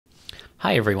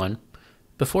Hi, everyone.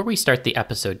 Before we start the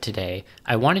episode today,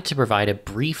 I wanted to provide a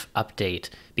brief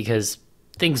update because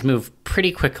things move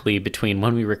pretty quickly between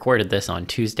when we recorded this on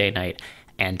Tuesday night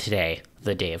and today,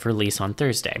 the day of release on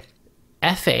Thursday.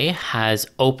 FA has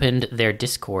opened their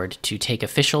Discord to take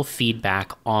official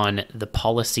feedback on the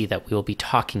policy that we will be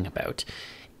talking about.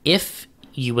 If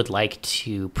you would like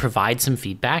to provide some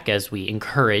feedback, as we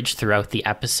encourage throughout the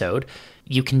episode,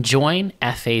 you can join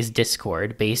FA's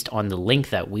Discord based on the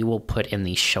link that we will put in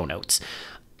the show notes.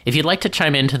 If you'd like to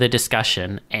chime into the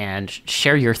discussion and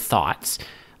share your thoughts,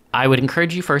 I would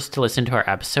encourage you first to listen to our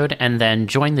episode and then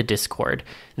join the Discord.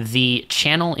 The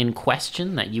channel in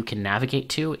question that you can navigate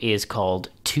to is called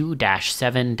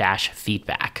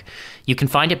 2-7-feedback. You can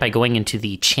find it by going into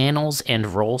the channels and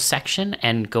roles section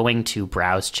and going to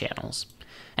browse channels.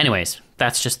 Anyways,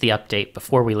 that's just the update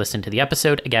before we listen to the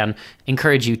episode. Again,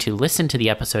 encourage you to listen to the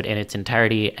episode in its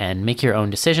entirety and make your own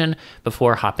decision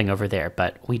before hopping over there.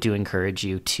 But we do encourage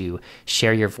you to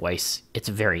share your voice. It's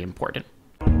very important.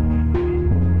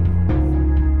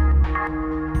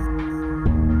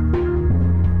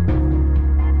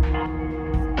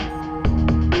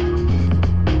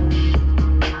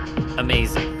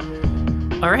 Amazing.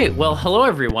 All right. Well, hello,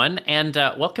 everyone, and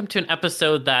welcome to an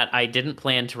episode that I didn't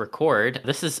plan to record.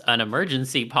 This is an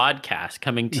emergency podcast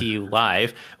coming to you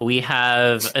live. We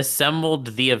have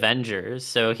assembled the Avengers.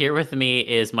 So here with me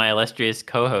is my illustrious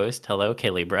co-host. Hello,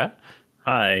 K-Libra.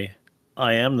 Hi,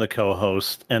 I am the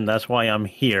co-host, and that's why I'm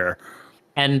here.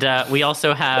 And we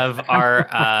also have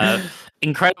our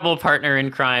incredible partner in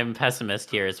crime,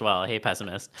 Pessimist, here as well. Hey,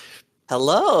 Pessimist.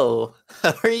 Hello.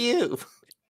 How are you?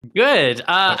 Good.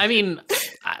 I mean,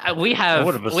 we have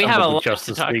a lot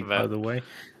to talk about. By the way.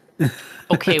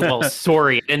 Okay, well,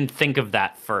 sorry, I didn't think of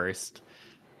that first.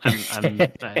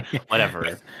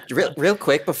 Whatever. Real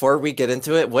quick before we get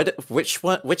into it, which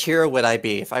hero would I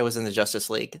be if I was in the Justice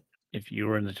League? If you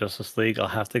were in the Justice League, I'll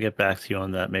have to get back to you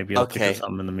on that. Maybe I'll think of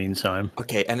something in the meantime.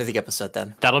 Okay, end of the episode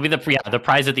then. That'll be the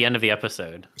prize at the end of the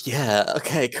episode. Yeah.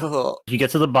 Okay. Cool. If you get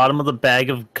to the bottom of the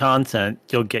bag of content,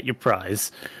 you'll get your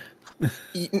prize.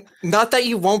 Not that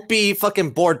you won't be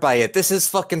fucking bored by it. This is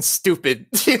fucking stupid.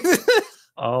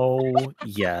 Oh,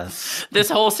 yes. This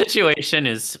whole situation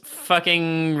is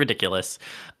fucking ridiculous.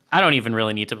 I don't even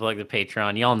really need to plug the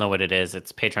Patreon. Y'all know what it is.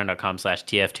 It's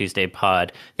patreon.com/TFTuesdaypod.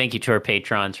 Thank you to our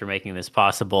patrons for making this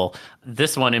possible.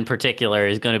 This one in particular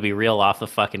is going to be real off the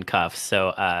fucking cuff.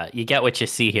 So you get what you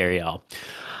see here, y'all.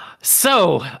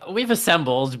 So we've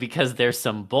assembled because there's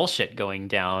some bullshit going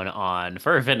down on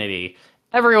FurAffinity,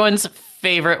 everyone's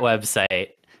favorite website.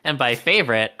 And by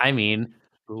favorite, I mean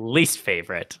least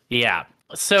favorite. Yeah.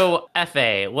 So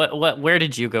FA, where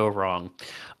did you go wrong?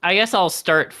 I guess I'll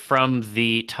start from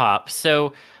the top.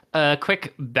 So a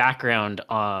quick background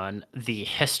on the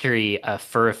history of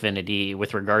FurAffinity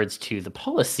with regards to the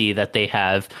policy that they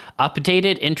have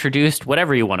updated, introduced,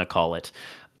 whatever you want to call it.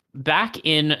 Back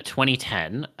in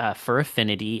 2010,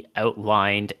 FurAffinity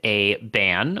outlined a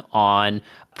ban on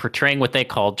portraying what they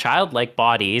called childlike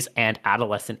bodies and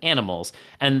adolescent animals,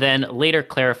 and then later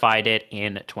clarified it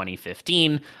in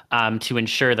 2015 to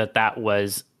ensure that that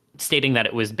was stating that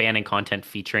it was banning content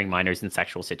featuring minors in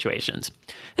sexual situations.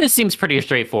 This seems pretty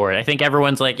straightforward. I think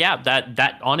everyone's like, yeah,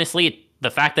 that honestly,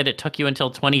 the fact that it took you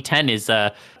until 2010 is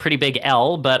a pretty big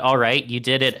L, but all right, you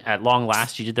did it at long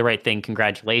last. You did the right thing.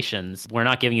 Congratulations. We're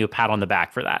not giving you a pat on the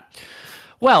back for that.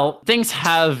 Well, things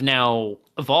have now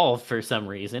evolved for some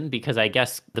reason because I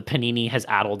guess the panini has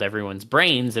addled everyone's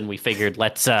brains, and we figured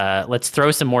let's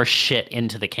throw some more shit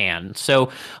into the can.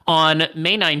 So on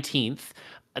May 19th,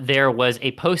 there was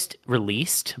a post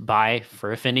released by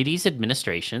FurAffinity's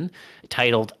administration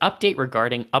titled Update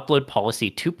Regarding Upload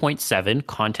Policy 2.7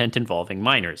 Content Involving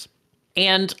Minors.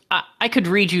 And I could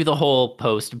read you the whole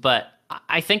post, but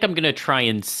I think I'm going to try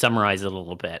and summarize it a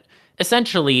little bit.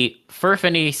 Essentially,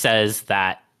 FurAffinity says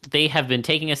that they have been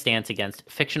taking a stance against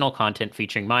fictional content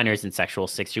featuring minors in sexual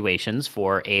situations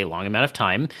for a long amount of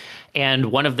time.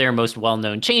 And one of their most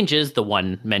well-known changes, the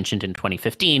one mentioned in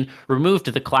 2015, removed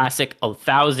the classic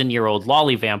 1,000-year-old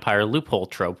lolly vampire loophole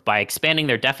trope by expanding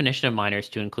their definition of minors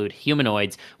to include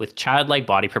humanoids with childlike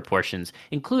body proportions,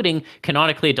 including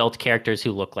canonically adult characters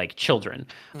who look like children.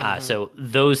 So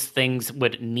those things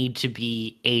would need to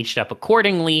be aged up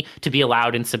accordingly to be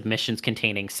allowed in submissions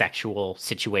containing sexual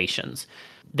situations.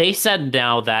 They said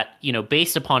now that,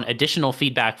 based upon additional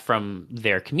feedback from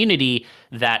their community,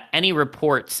 that any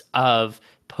reports of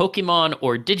Pokemon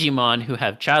or Digimon who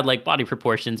have childlike body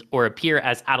proportions or appear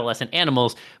as adolescent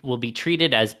animals will be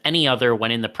treated as any other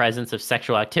when in the presence of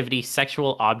sexual activity,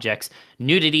 sexual objects,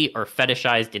 nudity, or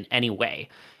fetishized in any way.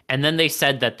 And then they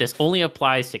said that this only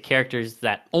applies to characters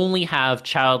that only have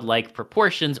childlike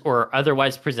proportions or are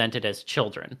otherwise presented as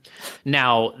children.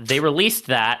 Now, they released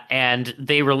that, and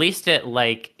they released it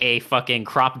like a fucking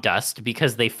crop dust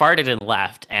because they farted and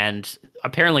left and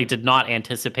apparently did not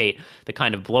anticipate the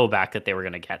kind of blowback that they were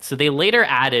going to get. So they later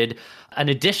added an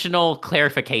additional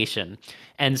clarification.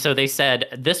 And so they said,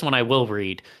 this one I will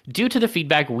read. Due to the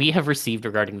feedback we have received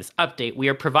regarding this update, we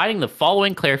are providing the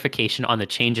following clarification on the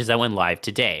changes that went live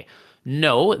today.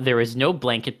 No, there is no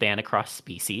blanket ban across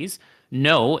species.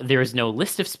 No, there is no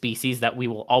list of species that we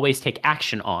will always take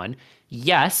action on.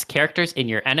 Yes, characters in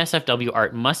your NSFW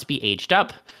art must be aged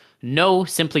up. No,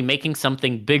 simply making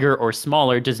something bigger or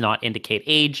smaller does not indicate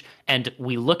age, and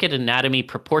we look at anatomy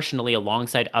proportionally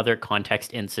alongside other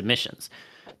context in submissions.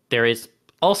 There is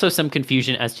also some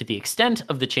confusion as to the extent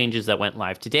of the changes that went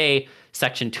live today.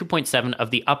 Section 2.7 of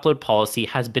the upload policy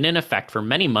has been in effect for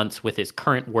many months with its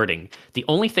current wording. The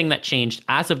only thing that changed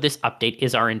as of this update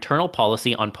is our internal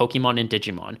policy on Pokemon and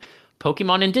Digimon.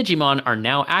 Pokemon and Digimon are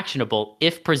now actionable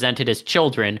if presented as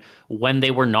children when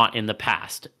they were not in the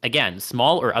past. Again,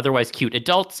 small or otherwise cute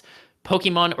adults,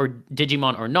 Pokemon or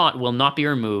Digimon or not, will not be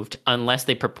removed unless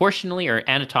they proportionally or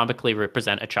anatomically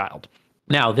represent a child.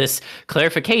 Now, this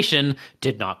clarification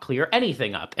did not clear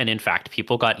anything up, and in fact,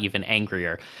 people got even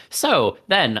angrier. So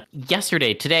then,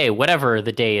 yesterday, today, whatever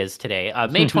the day is today,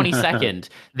 May 22nd,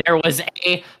 there was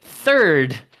a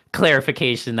third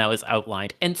clarification that was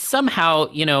outlined. And somehow,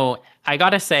 you know, I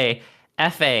gotta say,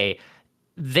 FA,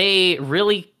 they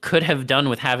really could have done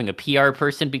with having a PR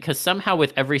person, because somehow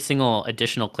with every single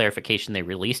additional clarification they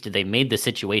released, they made the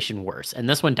situation worse. And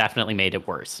this one definitely made it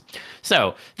worse.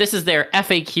 So this is their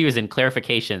FAQs and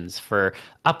clarifications for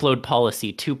Upload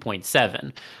Policy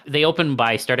 2.7. They open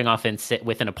by starting off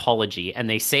with an apology, and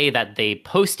they say that they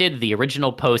posted the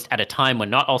original post at a time when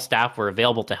not all staff were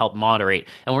available to help moderate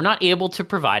and were not able to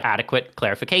provide adequate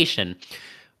clarification.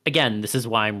 Again, this is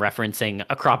why I'm referencing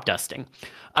a crop dusting.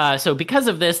 So because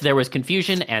of this, there was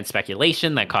confusion and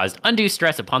speculation that caused undue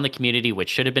stress upon the community, which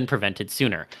should have been prevented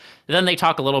sooner. Then they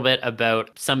talk a little bit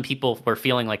about some people were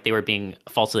feeling like they were being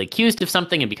falsely accused of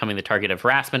something and becoming the target of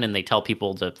harassment, and they tell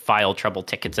people to file trouble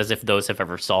tickets as if those have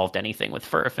ever solved anything with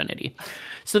FurAffinity.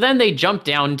 So then they jump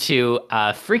down to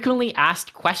frequently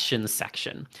asked questions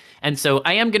section. And so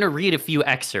I am going to read a few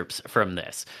excerpts from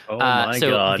this. Oh my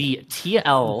God. The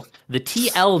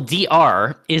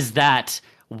TLDR is that,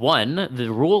 one,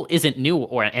 the rule isn't new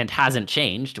and hasn't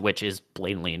changed, which is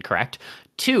blatantly incorrect.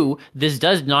 2, this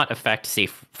does not affect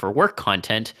safe for work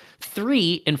content.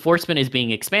 3, enforcement is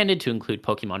being expanded to include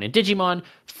Pokemon and Digimon.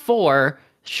 4,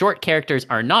 short characters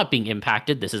are not being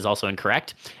impacted. This is also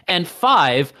incorrect. And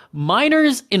 5,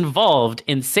 minors involved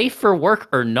in safe for work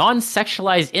or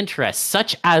non-sexualized interests,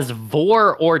 such as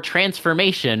vor or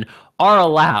transformation, are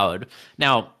allowed.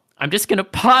 Now, I'm just going to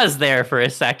pause there for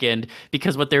a second,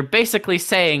 because what they're basically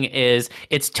saying is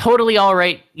it's totally all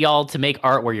right, y'all, to make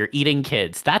art where you're eating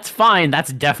kids. That's fine.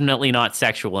 That's definitely not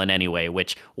sexual in any way,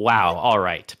 which, wow, all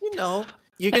right. You know,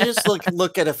 you can just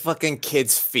look at a fucking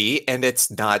kid's feet and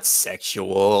it's not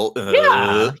sexual.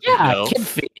 Yeah, you know?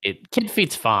 Kid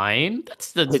feet's fine.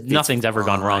 Nothing's ever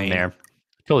gone wrong there.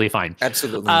 Totally fine.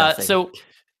 Absolutely nothing.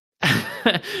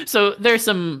 So there's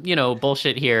some,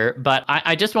 bullshit here, but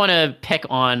I just want to pick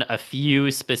on a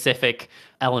few specific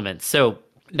elements. So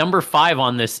number 5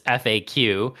 on this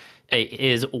FAQ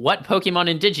is what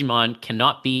Pokemon and Digimon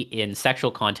cannot be in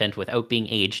sexual content without being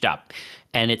aged up.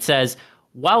 And it says,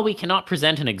 while we cannot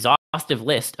present an exhaustive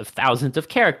list of thousands of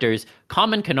characters,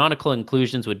 common canonical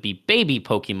inclusions would be baby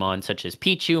Pokemon such as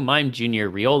Pichu, Mime Jr.,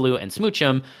 Riolu, and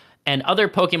Smoochum, and other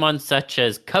Pokemon such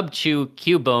as Cubchoo,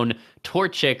 Cubone,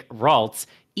 Torchic, Ralts,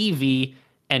 Eevee,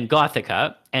 and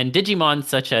Gothica, and Digimon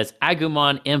such as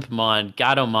Agumon, Impmon,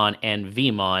 Gatomon, and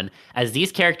Vmon, as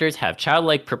these characters have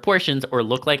childlike proportions or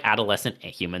look like adolescent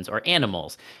humans or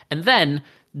animals. And then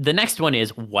the next one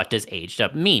is, what does aged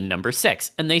up mean? Number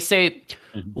 6. And they say,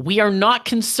 we are not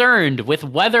concerned with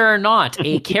whether or not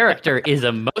a character is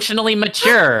emotionally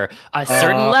mature, a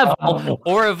certain level,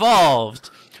 or evolved.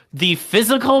 The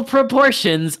physical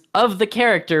proportions of the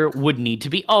character would need to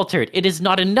be altered. It is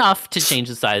not enough to change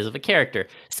the size of a character.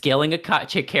 Scaling a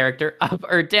character up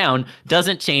or down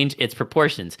doesn't change its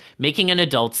proportions. Making an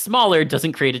adult smaller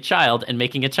doesn't create a child, and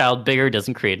making a child bigger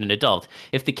doesn't create an adult.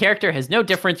 If the character has no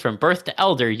difference from birth to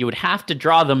elder, you would have to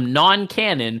draw them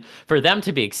non-canon for them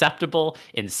to be acceptable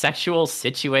in sexual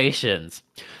situations.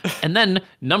 And then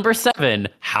number 7,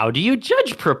 how do you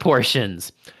judge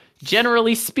proportions?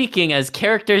 Generally speaking, as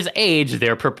characters age,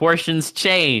 their proportions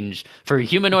change. For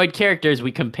humanoid characters,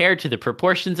 we compare to the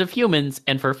proportions of humans,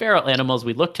 and for feral animals,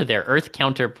 we look to their Earth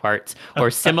counterparts or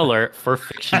similar for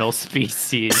fictional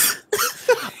species.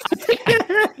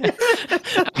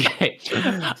 Okay.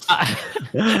 I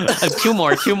have two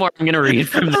more I'm going to read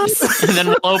from this, and then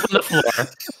we'll open the floor.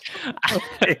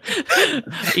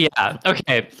 Yeah,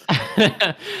 okay.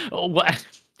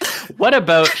 What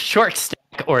about short stack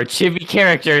or chibi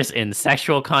characters in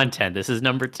sexual content? This is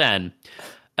number 10.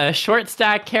 A short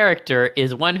stack character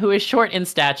is one who is short in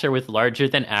stature with larger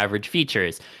than average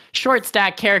features. Short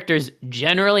stack characters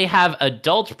generally have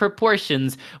adult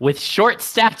proportions with short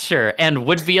stature and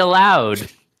would be allowed.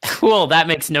 Cool, that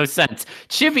makes no sense.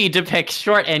 Chibi depicts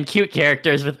short and cute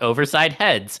characters with oversized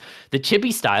heads. The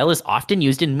chibi style is often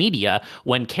used in media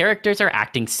when characters are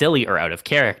acting silly or out of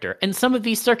character, and some of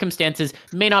these circumstances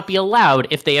may not be allowed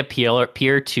if they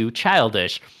appear too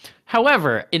childish.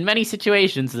 However, in many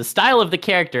situations, the style of the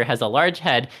character has a large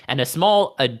head and a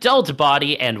small adult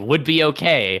body and would be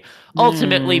okay.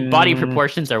 Ultimately, body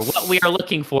proportions are what we are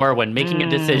looking for when making a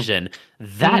decision.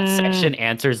 That section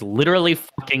answers literally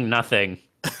fucking nothing.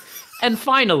 And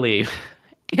finally,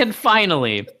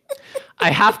 I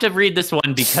have to read this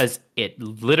one because it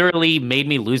literally made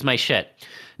me lose my shit.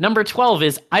 Number 12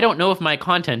 is, I don't know if my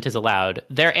content is allowed.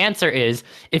 Their answer is,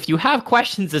 if you have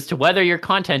questions as to whether your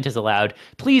content is allowed,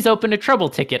 please open a trouble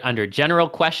ticket under General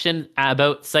Question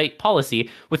About Site Policy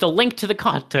with a link to the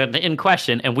content in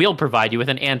question, and we'll provide you with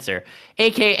an answer.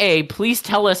 AKA, please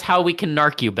tell us how we can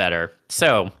narc you better.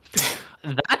 So,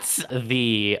 that's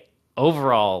the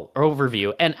overall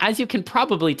overview. And as you can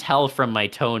probably tell from my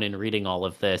tone in reading all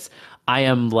of this, I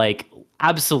am like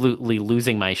absolutely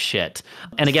losing my shit.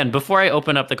 And again, before I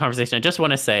open up the conversation, I just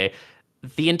want to say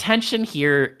the intention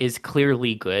here is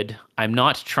clearly good. I'm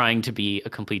not trying to be a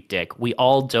complete dick. We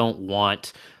all don't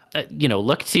want,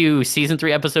 look to season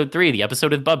 3, episode 3, the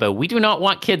episode with Bubba. We do not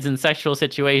want kids in sexual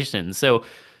situations. So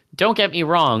don't get me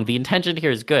wrong. The intention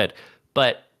here is good,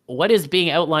 but what is being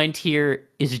outlined here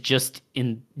is just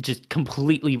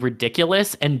completely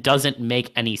ridiculous and doesn't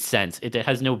make any sense. It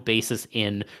has no basis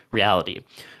in reality.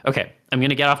 Okay, I'm going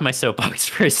to get off my soapbox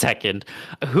for a second.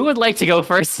 Who would like to go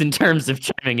first in terms of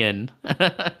chiming in?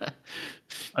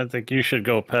 I think you should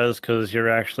go, Pez, because you're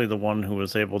actually the one who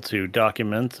was able to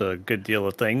document a good deal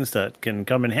of things that can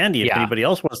come in handy if anybody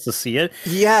else wants to see it.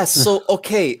 Yeah, so,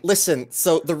 okay, listen.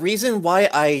 So the reason why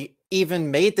I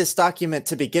even made this document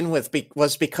to begin with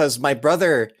was because my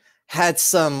brother had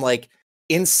some like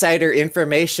insider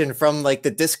information from like the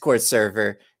Discord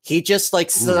server. He just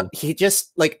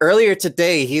like earlier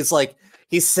today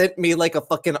he sent me like a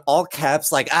fucking all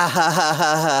caps like ah ha ha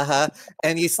ha ha ha,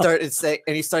 and he started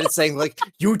saying like,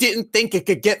 you didn't think it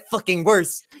could get fucking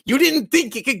worse. You didn't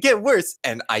think it could get worse,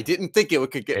 and I didn't think it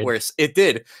could get worse. It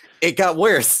did. It got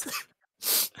worse.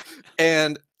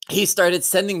 And he started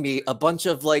sending me a bunch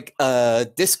of like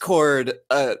Discord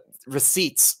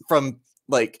receipts from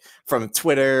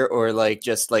Twitter or like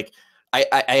just like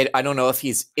I don't know if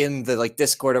he's in the like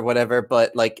Discord or whatever,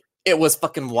 but like it was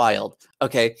fucking wild.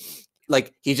 Okay,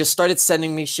 like he just started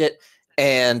sending me shit,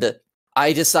 and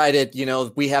I decided,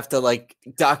 we have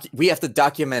to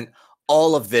document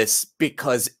all of this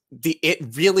because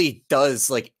it really does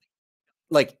like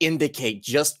indicate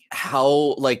just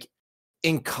how like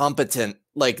incompetent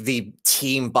like the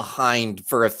team behind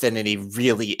FurAffinity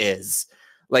really is.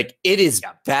 Like it is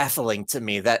baffling to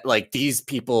me that like these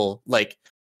people like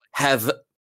have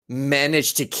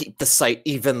managed to keep the site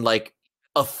even like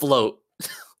afloat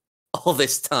all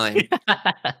this time.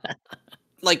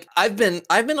 Like I've been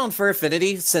on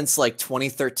FurAffinity since like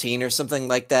 2013 or something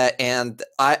like that, and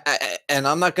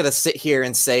I'm not gonna sit here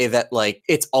and say that like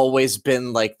it's always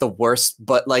been like the worst,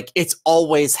 but like it's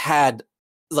always had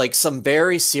like some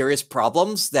very serious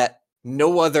problems that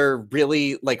no other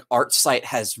really like art site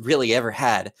has really ever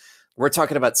had. We're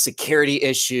talking about security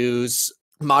issues,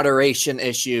 moderation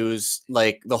issues,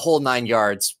 like the whole 9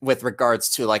 yards with regards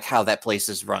to like how that place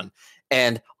is run.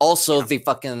 And also the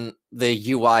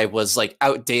UI was like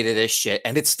outdated as shit,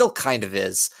 and it still kind of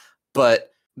is,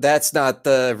 but that's not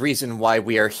the reason why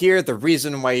we are here. The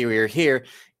reason why we are here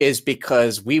is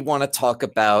because we want to talk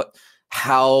about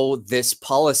how this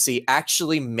policy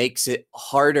actually makes it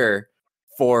harder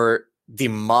for the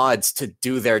mods to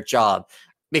do their job.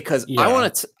 Because I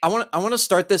want to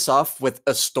start this off with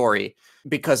a story,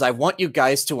 because I want you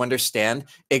guys to understand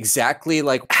exactly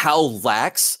like how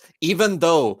lax, even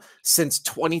though since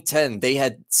 2010 they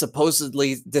had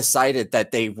supposedly decided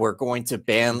that they were going to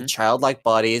ban childlike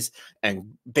bodies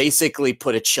and basically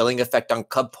put a chilling effect on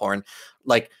cub porn.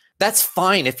 Like that's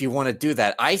fine if you want to do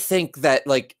that. I think that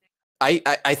like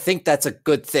I think that's a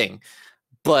good thing.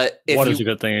 But if what is a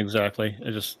good thing exactly?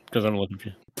 Just because I'm looking for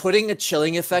you. Putting a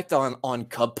chilling effect on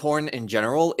cub porn in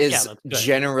general is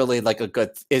generally like a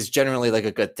good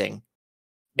thing.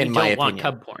 In my opinion, we don't want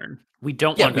cub porn. We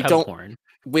don't want cub porn.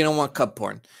 We don't want cub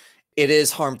porn. It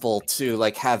is harmful to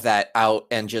like have that out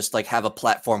and just like have a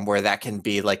platform where that can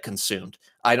be like consumed.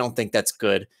 I don't think that's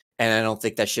good, and I don't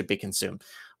think that should be consumed.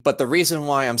 But the reason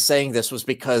why I'm saying this was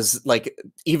because, like,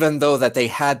 even though that they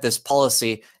had this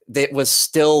policy, that was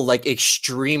still like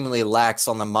extremely lax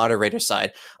on the moderator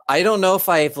side. I don't know if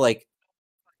I've like,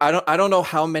 I don't know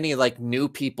how many like new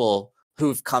people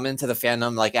who've come into the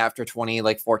fandom like after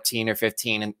 2014 or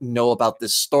 15 and know about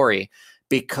this story,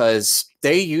 because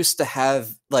they used to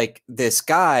have like this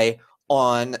guy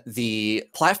on the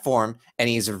platform, and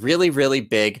he's really, really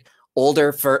big.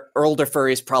 Older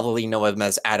furries probably know him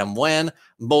as Adam Wen.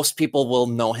 Most people will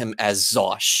know him as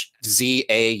Zosh,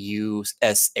 Zaush.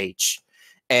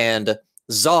 And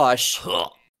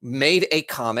Zosh made a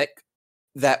comic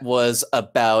that was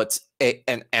about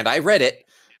and I read it.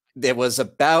 It was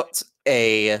about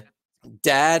a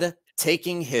dad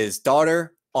taking his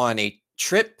daughter on a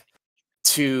trip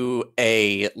to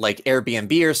a like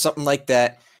Airbnb or something like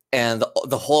that, and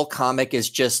the whole comic is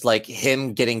just like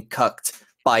him getting cucked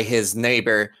by his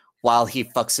neighbor while he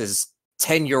fucks his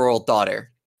 10-year-old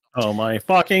daughter. Oh my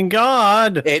fucking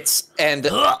god!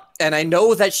 And I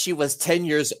know that she was 10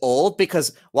 years old,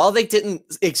 because while they didn't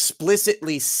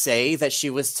explicitly say that she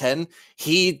was 10,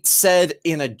 he said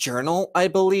in a journal, I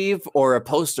believe, or a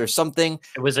post or something.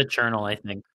 It was a journal, I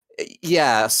think.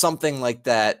 Yeah, something like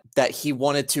that, that he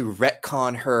wanted to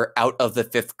retcon her out of the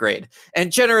 5th grade.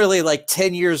 And generally, like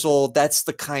 10 years old, that's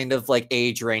the kind of like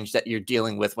age range that you're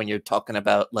dealing with when you're talking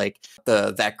about like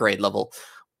that grade level.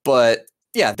 But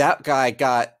yeah, that guy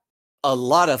got a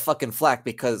lot of fucking flack,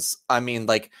 because I mean,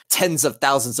 like tens of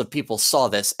thousands of people saw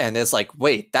this and it's like,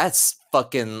 wait, that's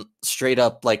fucking straight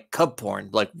up like cub porn.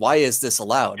 Like, why is this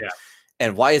allowed? Yeah.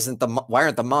 And why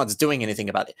aren't the mods doing anything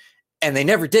about it? And they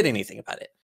never did anything about it.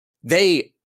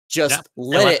 They just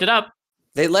left it up.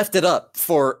 They left it up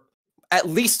for at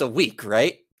least a week,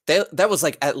 right? That was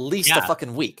like at least a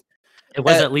fucking week. It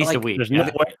was at least a week.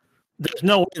 There's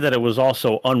no way that it was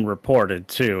also unreported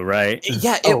too, right?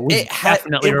 Yeah, it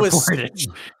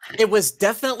was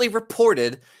definitely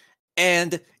reported,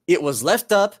 and it was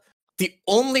left up. The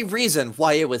only reason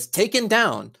why it was taken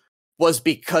down was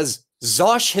because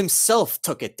Zosh himself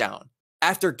took it down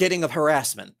after getting a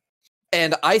harassment.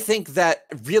 And I think that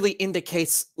really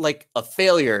indicates like a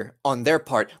failure on their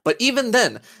part. But even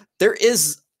then, there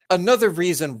is another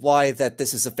reason why that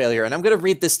this is a failure. And I'm going to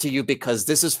read this to you because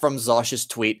this is from Zosh's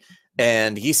tweet.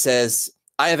 And he says,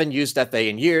 I haven't used FA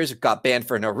in years, got banned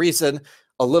for no reason.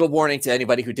 A little warning to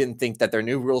anybody who didn't think that their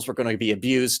new rules were going to be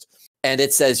abused. And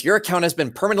it says, your account has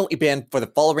been permanently banned for the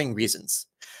following reasons.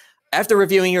 After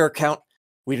reviewing your account,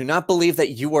 we do not believe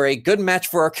that you are a good match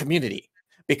for our community.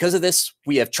 Because of this,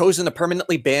 we have chosen to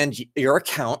permanently ban your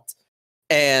account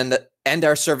and end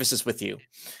our services with you.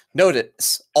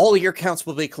 Notice, all your accounts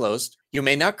will be closed. You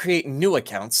may not create new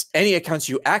accounts. Any accounts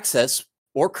you access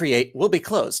or create will be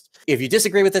closed. If you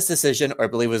disagree with this decision or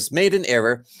believe it was made in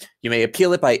error, you may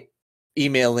appeal it by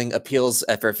emailing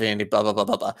appeals@FurAffinity, blah, blah, blah,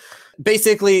 blah, blah.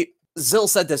 Basically, Zil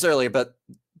said this earlier, but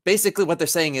basically what they're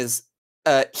saying is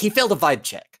he failed a vibe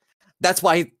check. That's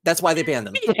why they banned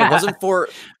them. Yeah.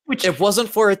 It wasn't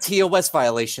for a TOS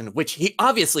violation, which he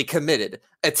obviously committed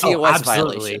a TOS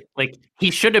violation. Like,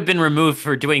 he should have been removed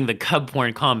for doing the cub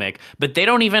porn comic, but they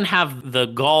don't even have the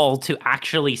gall to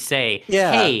actually say,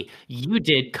 hey, you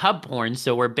did cub porn,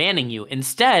 so we're banning you.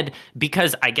 Instead,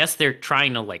 because I guess they're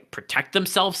trying to like protect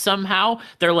themselves somehow,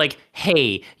 they're like,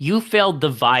 hey, you failed the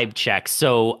vibe check,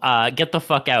 so get the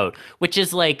fuck out. Which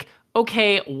is like,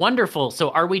 okay, wonderful.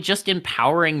 So are we just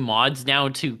empowering mods now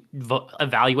to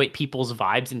evaluate people's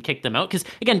vibes and kick them out? Because,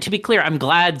 again, to be clear, I'm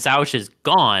glad Zaush is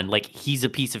gone. Like, he's a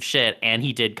piece of shit and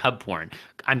he did cub porn.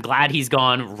 I'm glad he's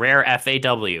gone, rare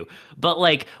FAW. But,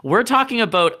 like, we're talking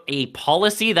about a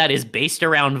policy that is based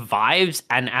around vibes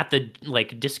and at the,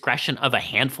 like, discretion of a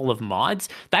handful of mods.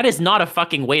 That is not a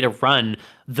fucking way to run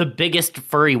the biggest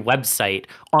furry website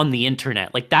on the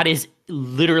internet. Like, that is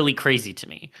literally crazy to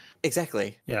me.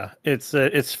 Exactly. Yeah,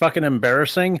 it's fucking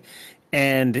embarrassing.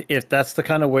 And if that's the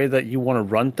kind of way that you want to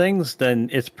run things, then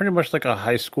it's pretty much like a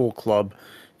high school club,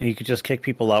 and you could just kick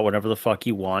people out whenever the fuck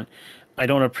you want. I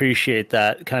don't appreciate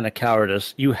that kind of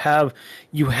cowardice. You have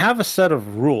a set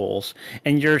of rules,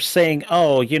 and you're saying,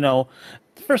 oh, you know,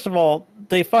 first of all,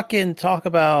 they fucking talk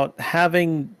about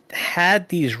having had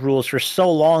these rules for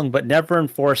so long but never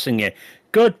enforcing it.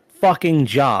 Good fucking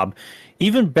job.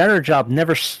 even better job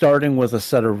never starting with a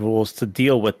set of rules to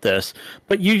deal with this.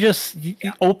 But you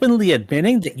openly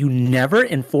admitting that you never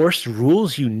enforced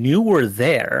rules you knew were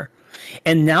there.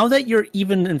 And now that you're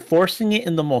even enforcing it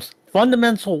in the most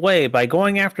fundamental way by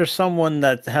going after someone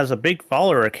that has a big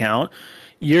follower account,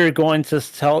 you're not going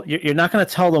to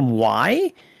tell them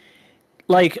why?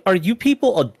 Like, are you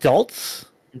people adults?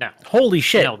 No. Holy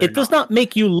shit. No, it does not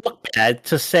make you look bad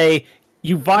to say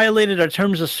you violated our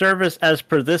terms of service as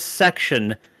per this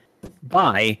section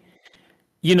by,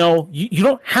 you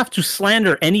don't have to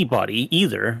slander anybody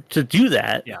either to do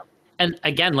that. Yeah. And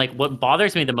again, like what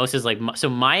bothers me the most is like, so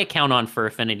my account on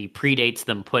FurAffinity predates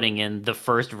them putting in the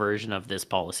first version of this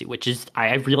policy, which is,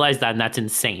 I realize that, and that's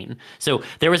insane. So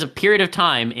there was a period of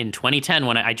time in 2010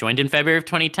 when I joined in February of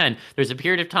 2010, there's a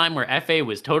period of time where FA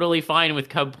was totally fine with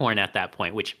cub porn at that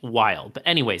point, which wild. But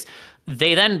anyways,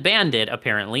 they then banned it,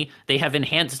 apparently. They have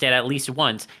enhanced it at least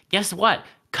once. Guess what?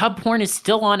 Cub porn is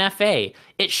still on FA.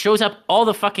 It shows up all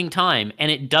the fucking time, and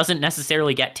it doesn't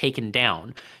necessarily get taken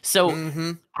down. So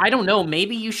I don't know.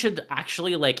 Maybe you should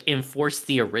actually like enforce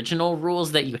the original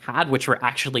rules that you had, which were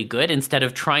actually good, instead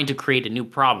of trying to create a new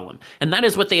problem. And that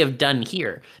is what they have done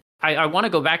here. I want to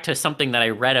go back to something that I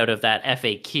read out of that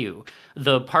FAQ,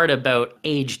 the part about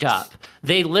aged up.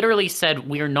 They literally said,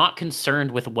 we are not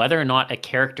concerned with whether or not a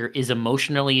character is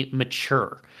emotionally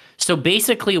mature. So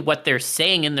basically what they're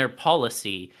saying in their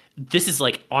policy, this is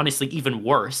like honestly even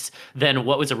worse than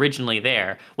what was originally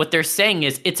there. What they're saying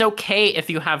is it's okay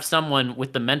if you have someone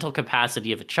with the mental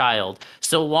capacity of a child,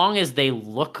 so long as they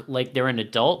look like they're an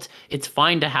adult, it's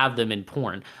fine to have them in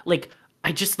porn. Like,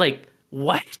 I just like,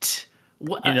 what?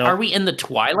 Are we in the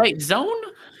Twilight Zone?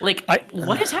 Like,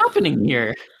 what is happening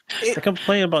here? I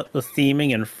complain about the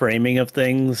theming and framing of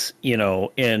things,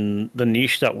 in the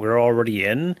niche that we're already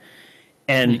in.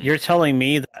 And you're telling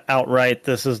me that outright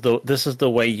this is the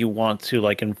way you want to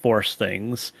like enforce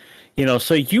things,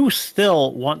 so you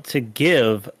still want to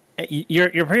give,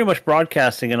 you're pretty much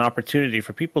broadcasting an opportunity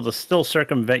for people to still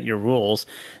circumvent your rules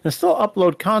and still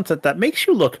upload content that makes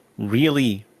you look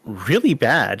really, really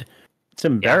bad. It's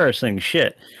embarrassing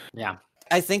shit. Yeah.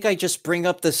 I think I just bring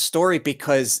up this story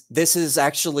because this is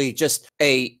actually just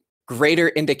a greater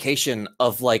indication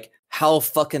of like how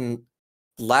fucking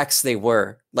lax they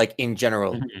were, like in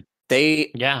general.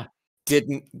 They had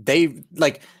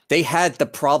the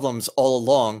problems all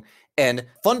along, and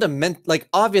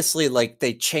obviously like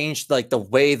they changed like the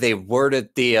way they worded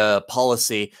the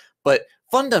policy, but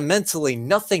fundamentally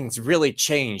nothing's really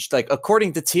changed. Like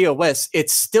according to TOS,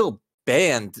 it's still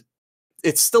banned.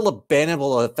 It's still a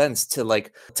bannable offense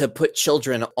to put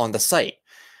children on the site,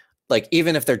 like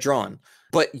even if they're drawn.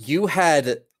 But you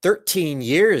had 13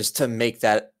 years to make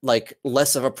that like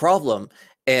less of a problem,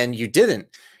 and you didn't.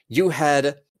 You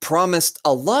had promised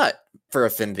a lot for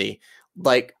Affinity.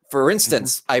 Like, for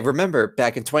instance, I remember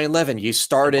back in 2011, you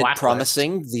started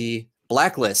promising the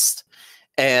blacklist.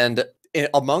 And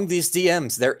among these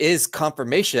DMs, there is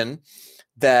confirmation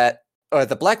that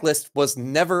the blacklist was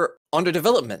never under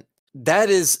development. That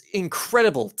is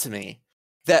incredible to me.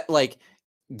 That, like,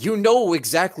 you know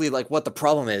exactly like what the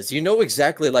problem is. You know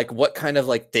exactly like what kind of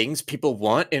like things people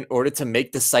want in order to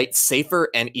make the site safer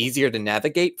and easier to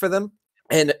navigate for them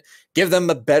and give them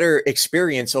a better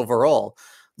experience overall.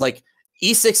 Like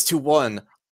E621,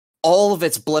 all of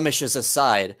its blemishes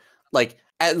aside, like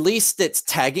at least its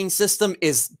tagging system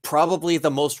is probably the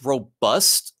most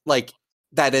robust, like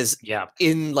that is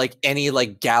in like any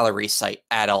like gallery site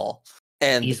at all.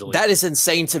 And that is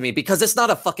insane to me because it's not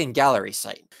a fucking gallery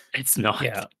site. It's not.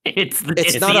 Yeah. It's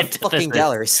not a fucking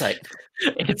gallery site.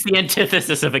 It's the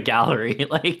antithesis of a gallery.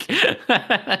 Like,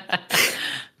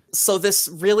 so this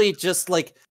really just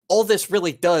like all this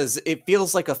really does, it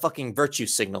feels like a fucking virtue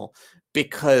signal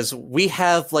because we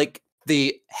have like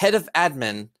the head of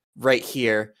admin right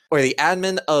here, or the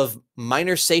admin of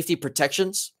minor safety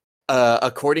protections,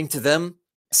 according to them,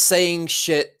 saying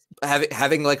shit.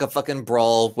 Having like a fucking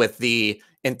brawl with the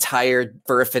entire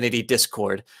FurAffinity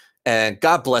Discord, and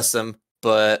God bless them,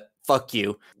 but fuck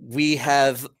you. We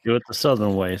have do it the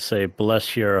Southern way. Say,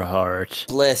 bless your heart.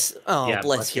 Bless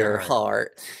your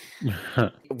heart.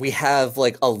 We have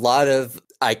like a lot of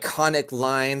iconic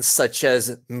lines, such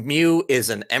as "Mew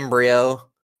is an embryo."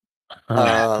 And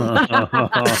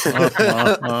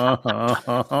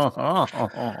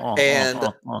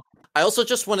I also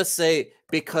just want to say,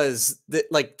 because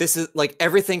this is like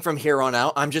everything from here on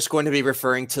out, I'm just going to be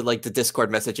referring to like the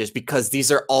Discord messages because these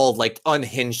are all like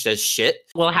unhinged as shit.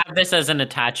 We'll have this as an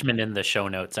attachment in the show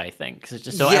notes, I think,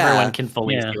 just so everyone can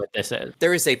fully see what this is.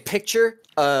 There is a picture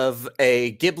of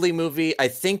a Ghibli movie. I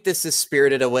think this is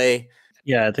Spirited Away.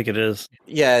 Yeah, I think it is.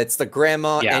 Yeah, it's the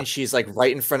grandma, Yeah. and she's like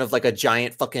right in front of like a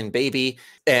giant fucking baby,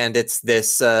 and it's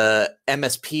this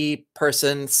MSP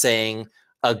person saying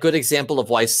a good example of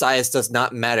why size does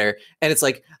not matter. And it's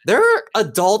like there are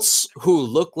adults who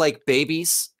look like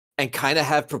babies and kind of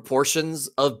have proportions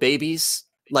of babies.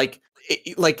 Like,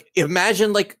 like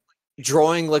imagine like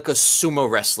drawing like a sumo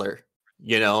wrestler,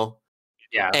 you know,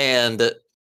 Yeah. and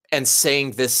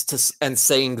saying this to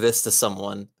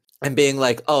someone and being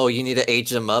like, "Oh, you need to age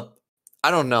them up."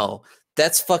 I don't know.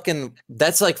 That's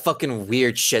like fucking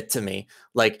weird shit to me.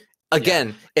 Like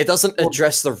again, it doesn't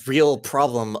address the real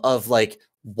problem of like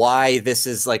why this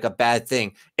is like a bad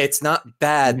thing. It's not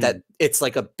bad that it's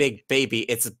like a big baby.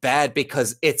 It's bad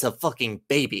because it's a fucking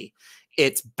baby.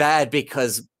 It's bad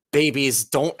because babies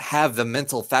don't have the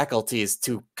mental faculties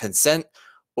to consent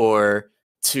or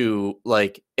to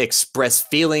like express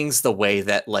feelings the way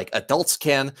that like adults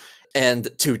can, and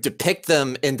to depict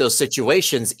them in those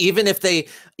situations, even if they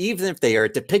are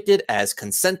depicted as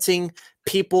consenting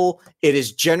people, it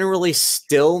is generally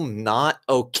still not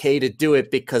okay to do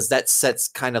it because that sets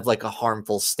kind of like a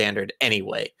harmful standard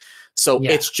anyway. So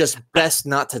it's just best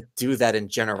not to do that in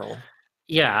general.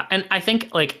 Yeah, and I think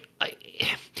like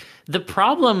the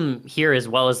problem here as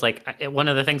well is like one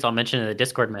of the things I'll mention in the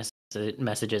Discord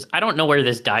messages. I don't know where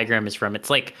this diagram is from. It's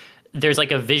like there's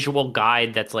like a visual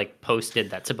guide that's like posted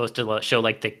that's supposed to show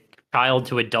like the child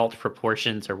to adult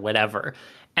proportions or whatever.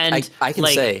 And I can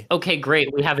like, say, okay,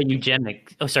 great, we have a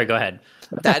eugenic. Oh, sorry, go ahead.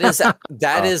 That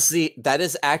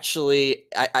is actually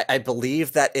I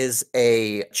believe that is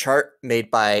a chart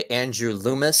made by Andrew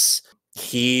Loomis.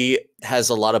 He has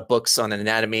a lot of books on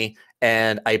anatomy,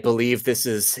 and I believe this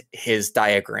is his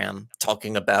diagram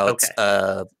talking about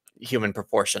human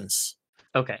proportions.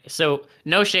 Okay, so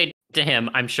no shade to him.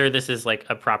 I'm sure this is like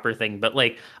a proper thing, but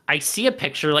like I see a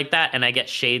picture like that and I get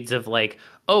shades of like,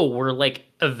 oh, we're like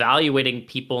evaluating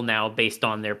people now based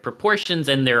on their proportions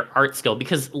and their art skill,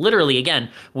 because literally again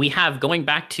we have, going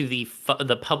back to the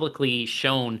publicly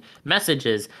shown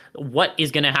messages, what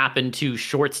is going to happen to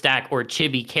short stack or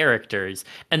chibi characters,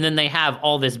 and then they have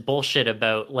all this bullshit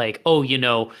about like, oh, you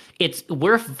know,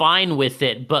 we're fine with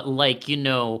it, but like, you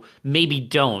know, maybe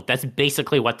don't. That's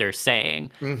basically what they're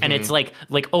saying. And it's like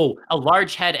oh, a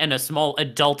large head and a small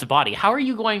adult body. How are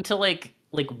you going to like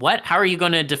what? How are you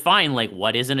going to define like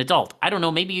what is an adult? I don't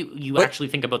know. Maybe you actually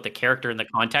think about the character and the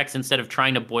context instead of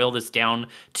trying to boil this down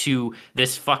to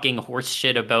this fucking horse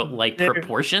shit about like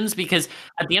proportions, because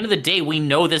at the end of the day we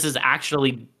know this is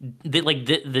actually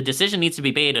the decision needs to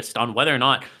be based on whether or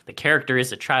not the character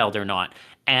is a child or not.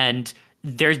 And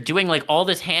they're doing like all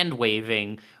this hand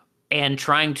waving and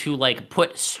trying to like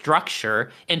put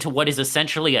structure into what is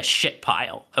essentially a shit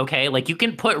pile. Okay, like you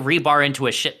can put rebar into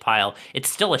a shit pile, it's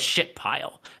still a shit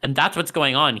pile, and that's what's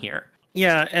going on here.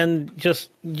 Yeah, and just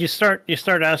you start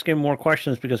asking more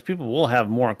questions because people will have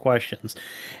more questions.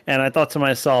 And I thought to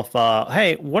myself,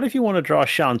 hey, what if you want to draw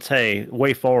Shantae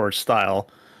way forward style?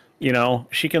 You know,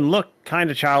 she can look kind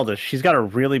of childish. She's got a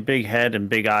really big head and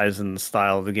big eyes in the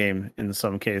style of the game in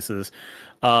some cases.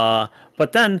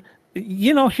 But then,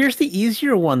 you know, here's the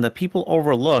easier one that people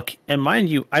overlook. And mind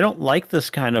you, I don't like this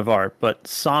kind of art, but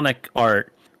Sonic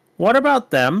art. What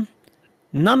about them?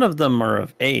 None of them are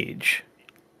of age.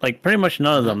 Like, pretty much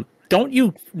none of them.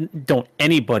 Don't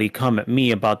anybody come at me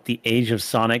about the age of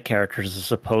Sonic characters, the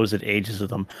supposed ages of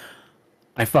them.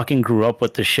 I fucking grew up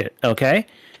with this shit, okay?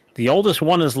 The oldest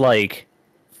one is like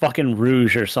fucking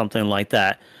Rouge or something like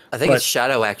that. I think it's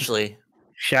Shadow, actually.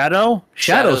 Shadow?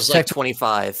 Shadow's like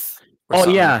 25. Oh,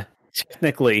 yeah.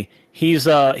 Technically. He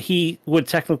would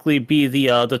technically be the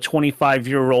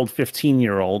 25-year-old,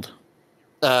 15-year-old.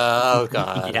 Oh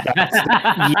god.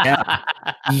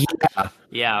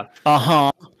 Yeah.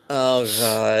 Uh-huh. Oh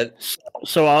god.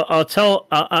 So I'll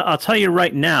tell you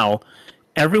right now,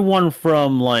 everyone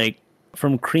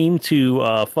from Cream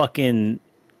to fucking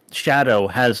Shadow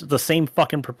has the same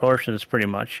fucking proportions pretty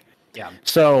much. Yeah.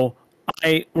 So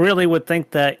I really would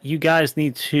think that you guys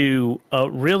need to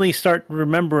really start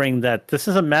remembering that this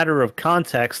is a matter of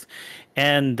context.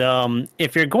 And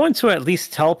if you're going to at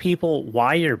least tell people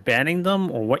why you're banning them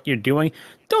or what you're doing,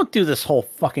 don't do this whole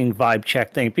fucking vibe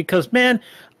check thing. Because, man,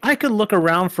 I could look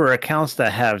around for accounts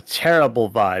that have terrible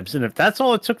vibes. And if that's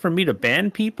all it took for me to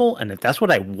ban people, and if that's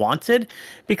what I wanted,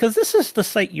 because this is the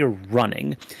site you're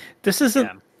running. This isn't,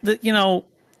 this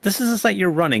is the site you're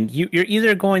running. You're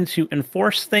either going to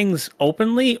enforce things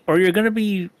openly or you're going to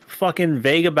be fucking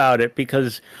vague about it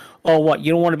because... oh, what,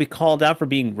 you don't want to be called out for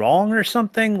being wrong or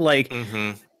something? Like,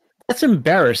 that's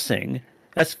embarrassing.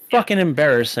 That's fucking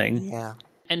embarrassing. Yeah.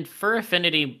 And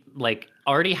FurAffinity, like,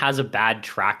 already has a bad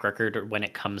track record when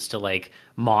it comes to like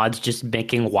mods just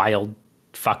making wild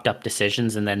fucked up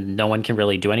decisions and then no one can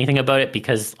really do anything about it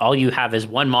because all you have is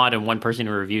one mod and one person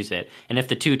who reviews it. And if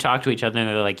the two talk to each other and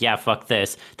they're like, yeah, fuck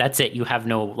this, that's it. You have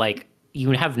no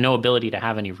ability to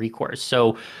have any recourse.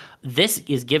 So this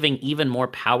is giving even more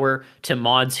power to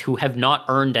mods who have not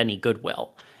earned any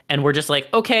goodwill. And we're just like,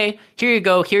 okay, here you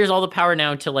go. Here's all the power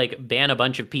now to like ban a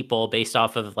bunch of people based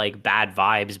off of like bad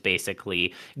vibes,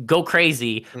 basically. Go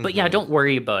crazy. But yeah, don't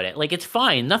worry about it. Like, it's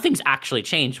fine. Nothing's actually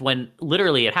changed when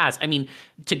literally it has. I mean,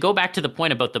 to go back to the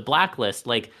point about the blacklist,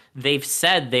 like, they've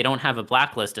said they don't have a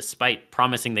blacklist despite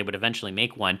promising they would eventually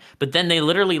make one. But then they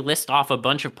literally list off a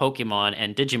bunch of Pokemon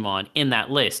and Digimon in that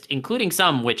list, including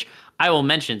some which I will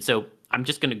mention. So I'm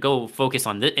just going to go focus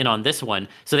on this one.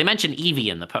 So they mentioned Eevee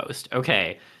in the post.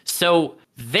 Okay. So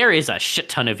there is a shit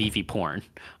ton of Eevee porn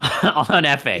on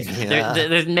FA. Yeah.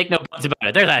 There's make no bones about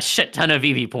it. There's a shit ton of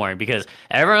Eevee porn because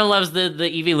everyone loves the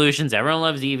evolutions. Everyone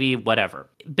loves Eevee, whatever.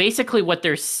 Basically, what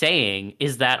they're saying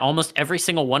is that almost every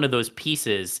single one of those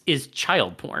pieces is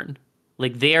child porn.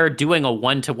 Like, they are doing a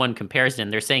one-to-one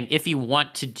comparison. They're saying if you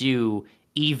want to do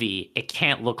Eevee, it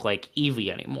can't look like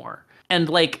Eevee anymore. And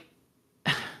like,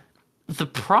 the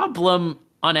problem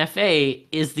on FA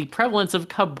is the prevalence of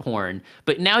cub porn,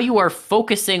 but now you are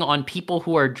focusing on people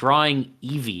who are drawing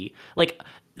Eevee. Like,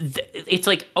 it's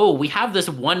like, oh, we have this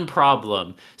one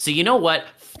problem. So you know what?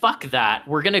 Fuck that.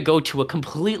 We're going to go to a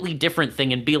completely different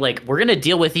thing and be like, we're going to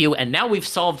deal with you. And now we've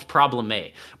solved problem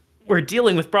A. We're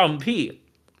dealing with problem B.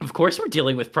 Of course we're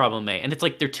dealing with problem A. And it's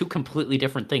like, they're two completely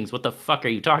different things. What the fuck are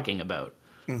you talking about?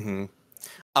 Mm-hmm.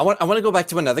 I want to go back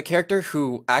to another character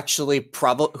who actually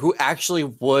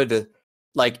would,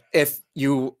 like, if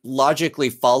you logically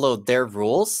followed their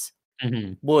rules,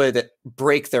 would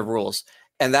break their rules,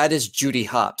 and that is Judy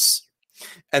Hopps.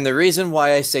 And the reason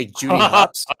why I say Judy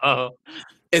Hopps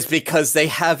is because they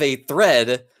have a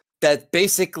thread that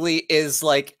basically is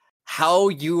like how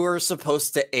you are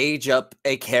supposed to age up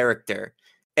a character.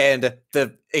 And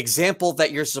the example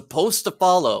that you're supposed to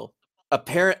follow,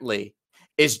 apparently,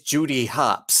 is Judy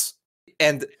Hopps.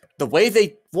 And the way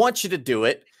they want you to do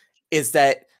it is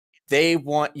that they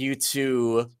want you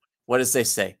to, what does they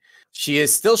say? She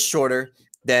is still shorter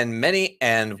than many,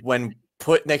 and when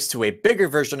put next to a bigger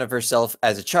version of herself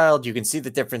as a child, you can see the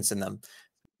difference in them.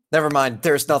 Never mind,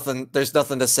 there's nothing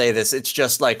to say this. It's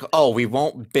just like, oh, we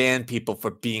won't ban people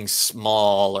for being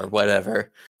small or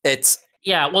whatever.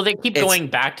 Yeah, well, they keep going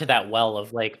back to that well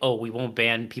of like, oh, we won't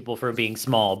ban people for being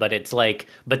small, but it's like,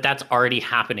 but that's already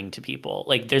happening to people.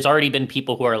 Like, there's already been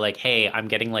people who are like, hey, I'm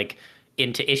getting like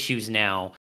into issues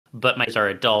now, but my kids are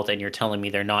adult, and you're telling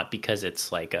me they're not because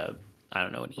it's like a, I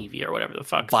don't know, an Eevee or whatever the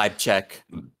fuck. Vibe check.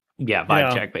 Yeah,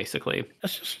 vibe check, basically.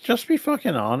 Let's just be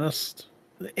fucking honest.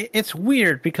 It's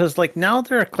weird because like now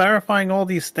they're clarifying all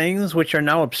these things which are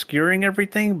now obscuring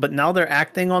everything, but now they're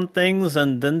acting on things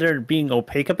and then they're being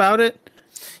opaque about it.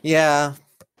 Yeah.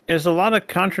 There's a lot of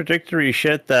contradictory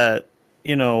shit that,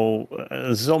 you know,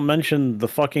 Zil mentioned the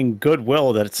fucking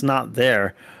goodwill that it's not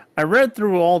there. I read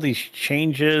through all these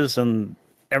changes and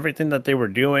everything that they were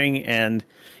doing, and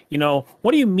you know,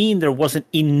 what do you mean there wasn't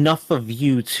enough of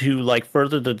you to like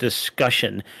further the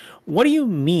discussion? What do you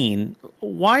mean?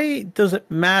 Why does it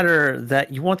matter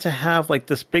that you want to have like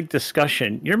this big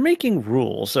discussion? You're making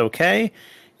rules, okay?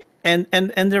 And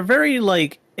they're very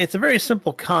like, it's a very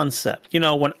simple concept. You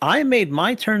know, when I made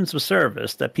my terms of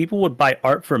service that people would buy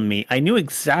art from me, I knew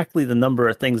exactly the number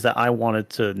of things that I wanted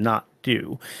to not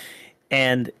do.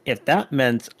 And if that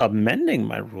meant amending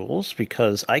my rules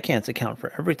because I can't account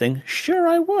for everything, sure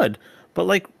I would. But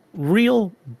like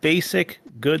real basic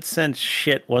good sense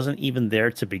shit wasn't even there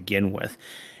to begin with.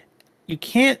 You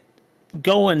can't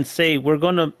go and say we're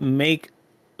gonna make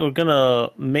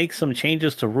some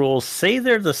changes to rules, say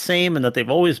they're the same and that they've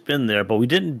always been there, but we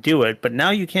didn't do it, but now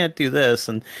you can't do this.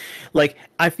 And like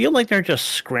I feel like they're just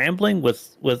scrambling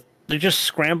they're just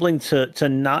scrambling to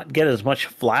not get as much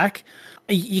flack.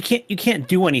 You can't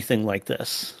do anything like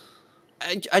this.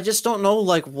 I just don't know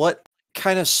like what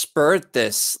kind of spurred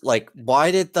this. Like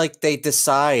why did like they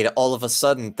decide all of a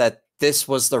sudden that this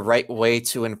was the right way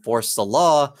to enforce the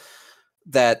law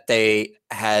that they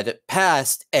had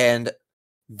passed and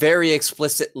very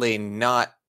explicitly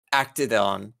not acted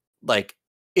on like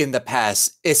in the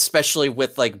past, especially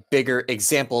with like bigger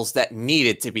examples that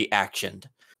needed to be actioned.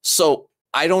 So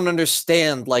I don't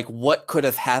understand like what could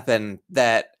have happened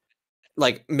that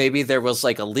like maybe there was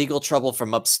like a legal trouble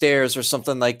from upstairs or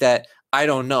something like that. I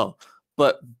don't know.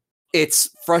 But it's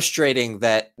frustrating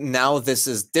that now this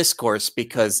is discourse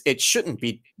because it shouldn't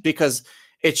be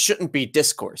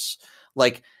discourse.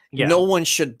 Like Yeah. no one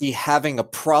should be having a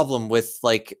problem with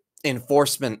like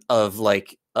enforcement of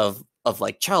like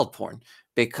child porn,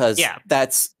 because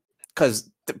that's because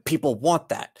people want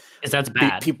that. Because that's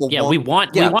bad. People we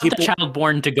want the people, child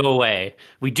porn to go away.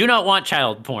 We do not want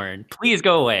child porn. Please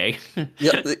go away.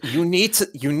 yeah, you need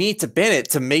to ban it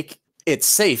to make it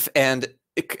safe, and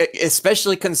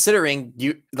especially considering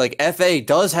you like FA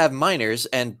does have minors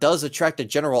and does attract a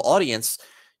general audience.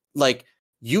 Like,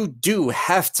 you do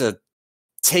have to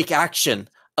take action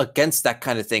against that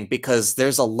kind of thing, because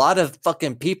there's a lot of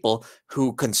fucking people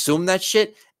who consume that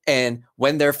shit, and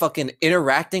when they're fucking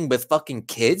interacting with fucking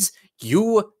kids,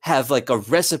 you have like a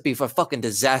recipe for fucking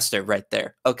disaster right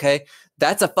there. Okay,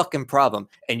 that's a fucking problem,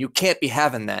 and you can't be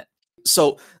having that.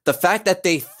 So the fact that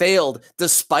they failed,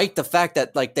 despite the fact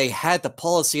that like they had the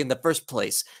policy in the first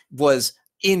place, was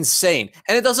insane.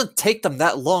 And it doesn't take them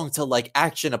that long to like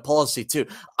action a policy too.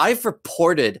 I've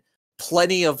reported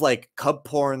plenty of like cub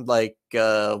porn, like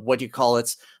what do you call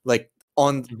it, like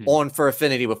on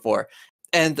FurAffinity before,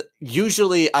 and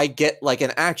usually I get like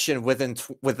an action within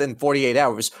 48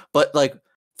 hours. But like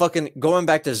fucking going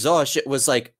back to Zosh, it was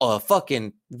like a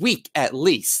fucking week at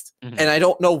least, and I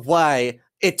don't know why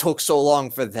it took so long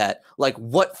for that. Like,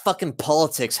 what fucking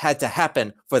politics had to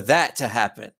happen for that to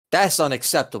happen? That's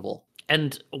unacceptable.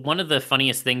 And one of the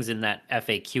funniest things in that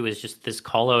FAQ is just this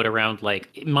call out around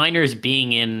like minors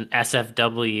being in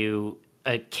SFW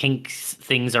kinks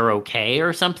things are okay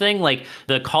or something. Like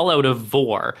the call out of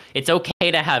vor. It's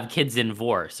okay to have kids in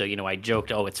vor. So, you know, I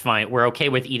joked, oh, it's fine. We're okay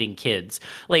with eating kids.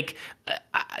 Like,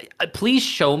 please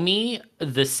show me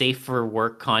the safe for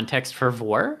work context for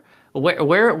vor. What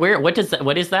is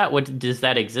that? What does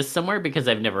that exist somewhere? Because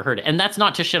I've never heard it. And that's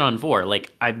not to shit on vor.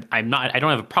 Like I don't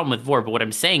have a problem with vor, but what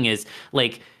I'm saying is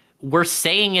like, we're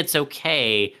saying it's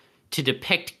okay to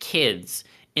depict kids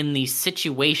in these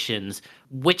situations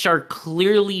which are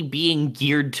clearly being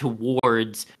geared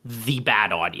towards the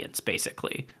bad audience,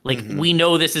 basically. Like, we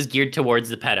know this is geared towards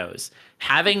the pedos.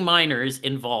 Having minors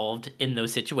involved in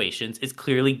those situations is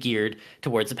clearly geared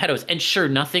towards the pedos. And sure,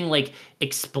 nothing like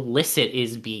explicit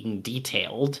is being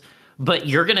detailed, but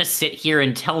you're going to sit here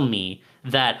and tell me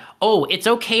that, oh, it's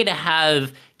okay to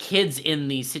have kids in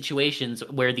these situations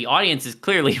where the audience is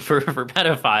clearly for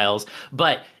pedophiles,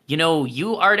 but you know,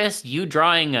 you artist, you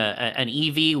drawing an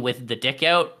Eevee with the dick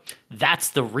out, that's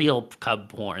the real cub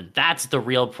porn. That's the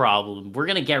real problem. We're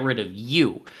going to get rid of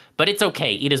you. But it's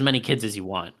okay. Eat as many kids as you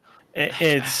want.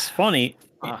 It's funny.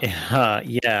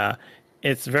 Yeah.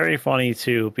 It's very funny,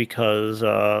 too, because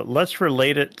let's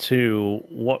relate it to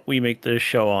what we make this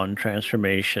show on,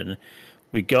 transformation.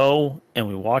 We go and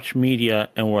we watch media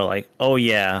and we're like, oh,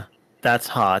 yeah, that's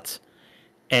hot.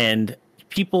 And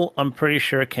people, I'm pretty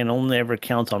sure, can only ever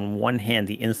count on one hand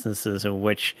the instances in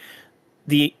which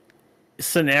the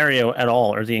scenario at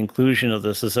all, or the inclusion of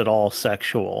this, is at all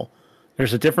sexual.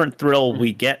 There's a different thrill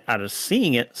we get out of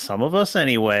seeing it. Some of us,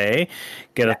 anyway,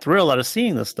 get a thrill out of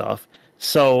seeing this stuff.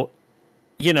 So,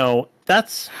 you know,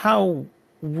 that's how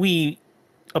we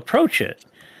approach it.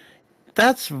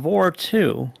 That's vor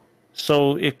too.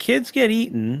 So if kids get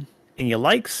eaten and you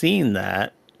like seeing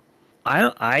that,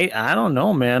 I don't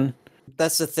know, man.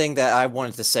 That's the thing that I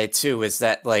wanted to say too, is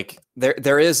that like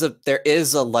there is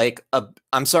a like a,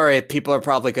 I'm sorry, people are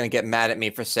probably going to get mad at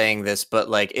me for saying this, but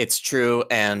like it's true,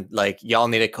 and like y'all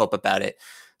need to cope about it.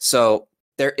 So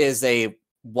there is a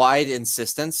wide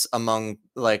insistence among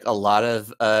like a lot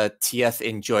of TF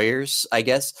enjoyers, I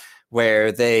guess,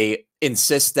 where they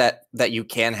insist that you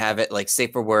can have it like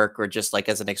safe for work, or just like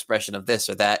as an expression of this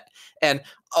or that. And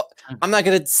I'm not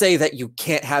going to say that you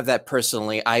can't have that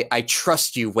personally. I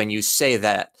trust you when you say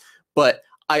that. But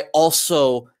I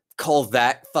also call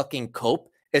that fucking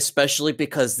cope, especially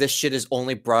because this shit is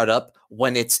only brought up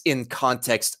when it's in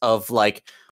context of like,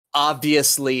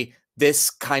 obviously,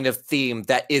 this kind of theme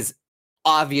that is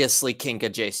obviously kink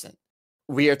adjacent.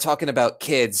 We are talking about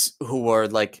kids who are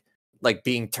like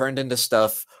being turned into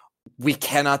stuff. We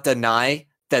cannot deny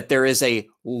that there is a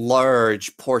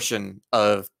large portion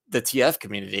of the TF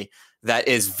community that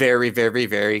is very, very,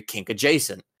 very kink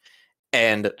adjacent.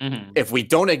 And if we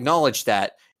don't acknowledge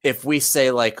that, if we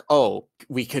say like, oh,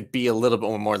 we could be a little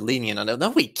bit more lenient on it,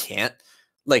 no, we can't.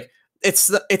 Like,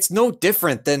 it's no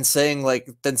different than saying like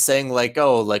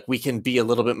oh, like we can be a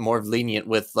little bit more lenient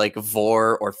with like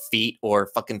vor or feet or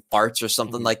fucking farts or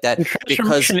something like that. And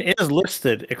transformation is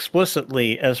listed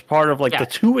explicitly as part of like the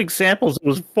two examples. It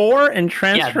was vor and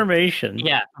transformation.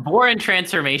 Yeah, vor and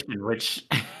transformation, which.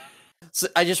 So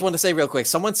I just want to say real quick,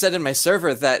 someone said in my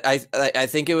server that I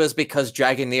think it was because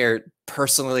Dragoneer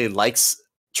personally likes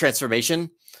transformation,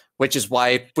 which is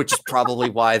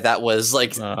probably why that was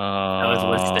like that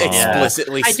was listed,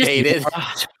 explicitly stated.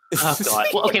 Oh God.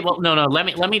 Well, okay. Well, no. Let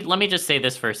me just say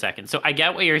this for a second. So I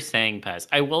get what you're saying, Pez.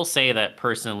 I will say that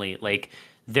personally, like,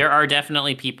 there are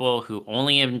definitely people who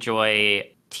only enjoy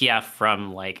TF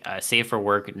from like a safe for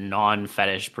work,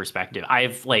 non-fetish perspective.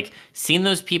 I've like seen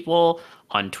those people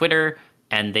on Twitter,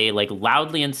 and they like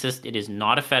loudly insist it is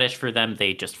not a fetish for them.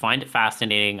 They just find it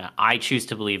fascinating. I choose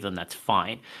to believe them. That's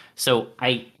fine. So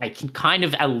I can kind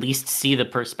of at least see the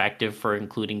perspective for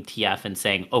including TF and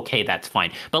saying, okay, that's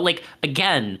fine. But like,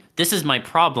 again, this is my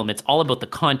problem. It's all about the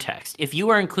context. If you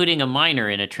are including a minor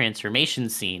in a transformation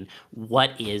scene,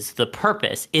 what is the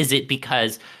purpose? Is it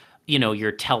because, you know,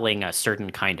 you're telling a certain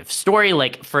kind of story?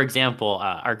 Like, for example,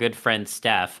 our good friend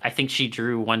Steph, I think she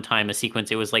drew one time a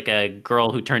sequence. It was like a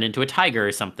girl who turned into a tiger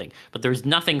or something, but there was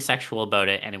nothing sexual about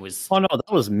it. And it was... Oh, no,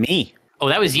 that was me. Oh,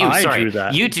 that was you. I Sorry. drew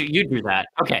that. You drew that.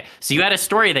 Okay. So you had a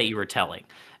story that you were telling.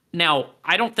 Now,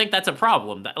 I don't think that's a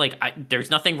problem.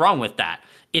 There's nothing wrong with that.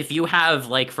 If you have,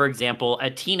 like, for example, a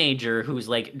teenager who's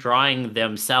like drawing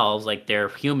themselves, like their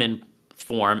human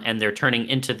form, and they're turning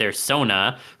into their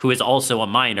Sona, who is also a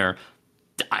minor,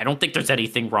 I don't think there's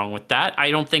anything wrong with that. I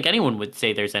don't think anyone would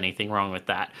say there's anything wrong with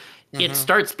that. It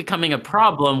starts becoming a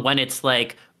problem when it's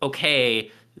like, okay,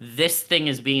 this thing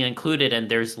is being included and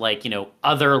there's like, you know,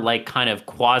 other like kind of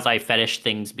quasi fetish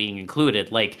things being included.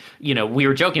 Like, you know, we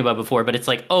were joking about before, but it's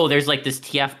like, oh, there's like this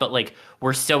TF, but like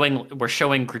we're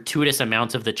showing gratuitous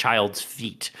amounts of the child's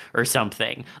feet or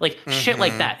something. Like shit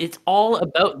like that. It's all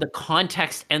about the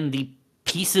context and the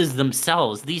pieces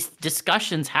themselves. These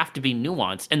discussions have to be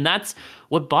nuanced, and that's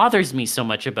what bothers me so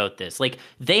much about this. Like,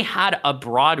 they had a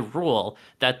broad rule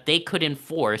that they could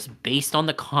enforce based on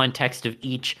the context of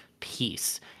each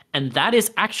piece, and that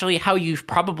is actually how you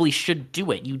probably should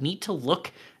do it. You need to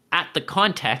look at the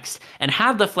context and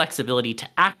have the flexibility to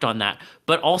act on that,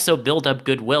 but also build up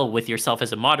goodwill with yourself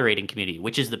as a moderating community,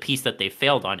 which is the piece that they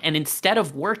failed on. And instead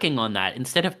of working on that,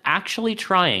 instead of actually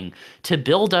trying to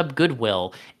build up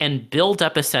goodwill and build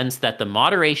up a sense that the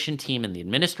moderation team and the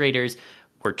administrators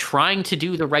were trying to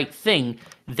do the right thing,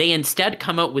 they instead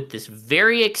come out with this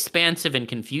very expansive and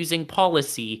confusing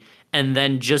policy and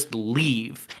then just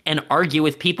leave and argue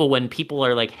with people when people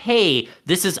are like, hey,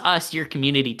 this is us, your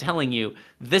community, telling you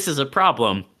this is a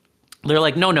problem. They're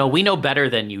like, no, we know better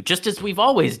than you, just as we've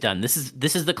always done. This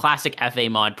is the classic FA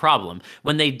mod problem.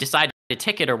 When they decide a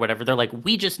ticket or whatever, they're like,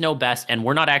 we just know best, and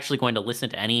we're not actually going to listen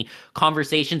to any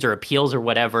conversations or appeals or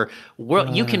whatever.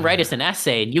 You can write us an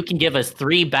essay and you can give us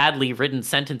 3 badly written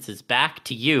sentences back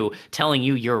to you telling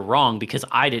you you're wrong because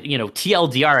I did, you know,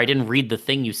 TLDR, I didn't read the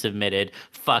thing you submitted.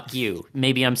 Fuck you.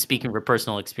 Maybe I'm speaking from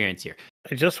personal experience here.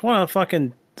 I just want to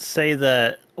fucking say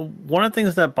that one of the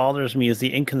things that bothers me is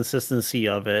the inconsistency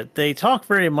of it. They talk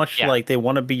very much like they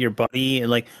want to be your buddy and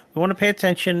like, we want to pay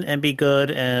attention and be good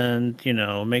and, you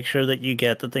know, make sure that you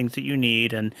get the things that you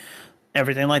need and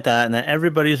everything like that, and that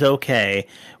everybody's okay.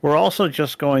 We're also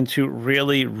just going to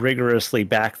really rigorously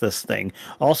back this thing.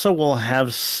 Also, we'll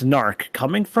have snark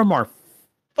coming from our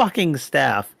fucking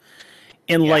staff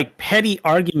in like petty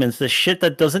arguments, the shit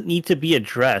that doesn't need to be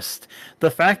addressed.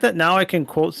 The fact that now I can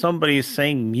quote somebody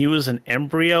saying Mew is an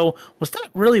embryo, was that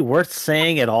really worth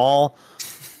saying at all?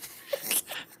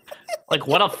 Like,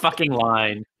 what a fucking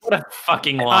line. What a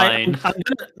fucking line. I'm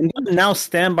gonna now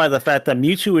stand by the fact that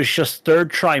Mewtwo is just 3rd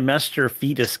trimester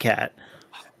fetus cat.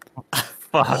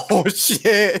 Fuck. Oh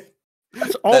shit.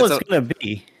 That's all it's gonna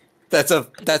be. That's a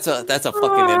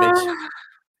fucking image.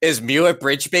 Is Mew a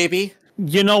bridge baby?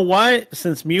 You know what?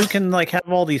 Since Mew can like have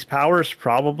all these powers,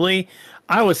 probably,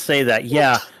 I would say that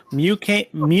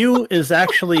Mew is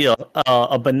actually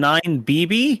a benign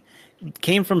BB,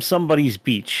 came from somebody's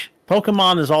beach.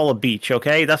 Pokemon is all a beach,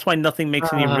 okay? That's why nothing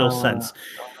makes any real sense.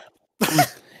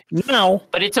 Now,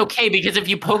 but it's okay because if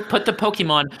you put the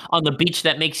Pokemon on the beach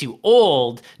that makes you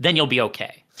old, then you'll be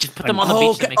okay. Just put them on the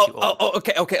beach that makes you old.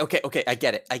 Okay. I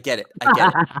get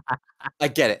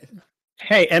it.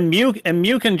 Hey, and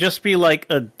Mew can just be like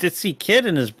a ditzy kid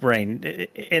in his brain.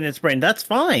 That's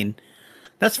fine.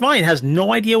 That's fine. Has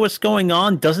no idea what's going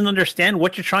on. Doesn't understand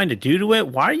what you're trying to do to it.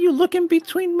 Why are you looking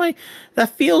between my?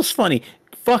 That feels funny.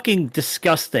 Fucking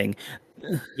disgusting.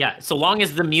 Yeah, so long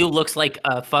as the Mew looks like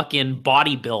a fucking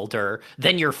bodybuilder,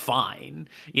 then you're fine.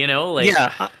 You know, like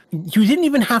you didn't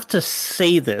even have to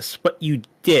say this, but you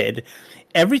did.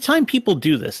 Every time people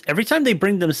do this, every time they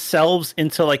bring themselves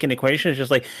into like an equation, it's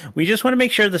just like, we just want to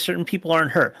make sure that certain people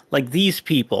aren't hurt. Like these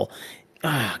people.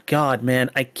 Ah, God, man,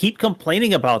 I keep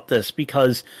complaining about this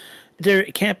because there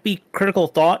can't be critical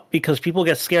thought because people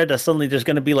get scared that suddenly there's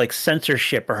going to be like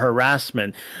censorship or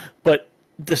harassment. But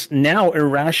this now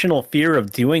irrational fear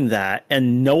of doing that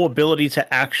and no ability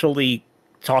to actually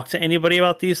talk to anybody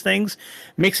about these things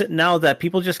makes it now that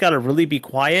people just got to really be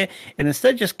quiet and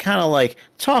instead just kind of like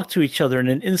talk to each other in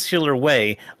an insular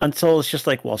way until it's just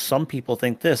like, well, some people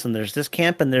think this and there's this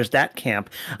camp and there's that camp.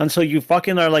 And so you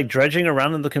fucking are like dredging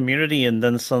around in the community and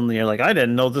then suddenly you're like, I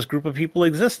didn't know this group of people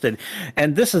existed.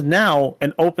 And this is now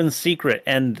an open secret.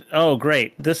 And oh,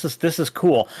 great. This is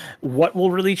cool. What will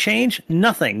really change?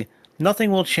 Nothing. Nothing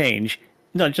will change.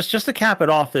 No, just to cap it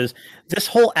off is this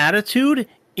whole attitude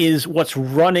is what's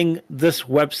running this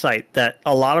website that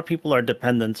a lot of people are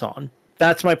dependent on.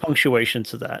 That's my punctuation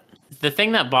to that. The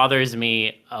thing that bothers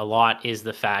me a lot is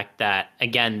the fact that,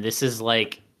 again, this is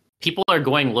like people are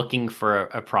going looking for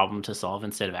a problem to solve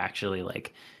instead of actually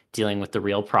like dealing with the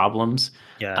real problems.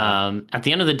 Yeah. At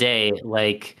the end of the day,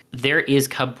 like there is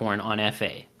cub porn on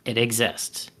FA. It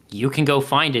exists. You can go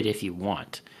find it if you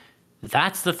want.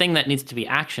 That's the thing that needs to be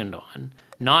actioned on,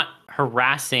 not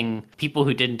harassing people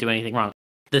who didn't do anything wrong.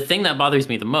 The thing that bothers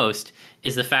me the most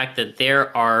is the fact that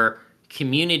there are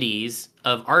communities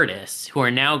of artists who are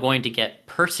now going to get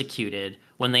persecuted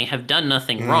when they have done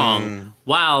nothing wrong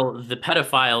while the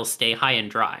pedophiles stay high and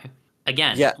dry.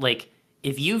 Again, like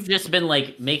if you've just been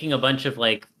like making a bunch of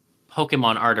like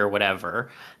Pokemon art or whatever,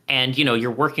 and you know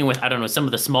you're working with, I don't know, some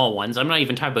of the small ones. I'm not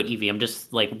even talking about Eevee. I'm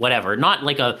just like whatever, not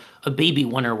like a baby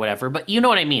one or whatever, but you know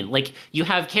what I mean. Like you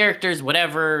have characters,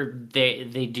 whatever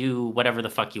they do, whatever the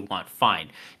fuck you want, fine.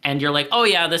 And you're like, oh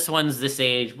yeah, this one's this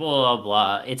age, blah blah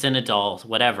blah. It's an adult,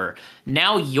 whatever.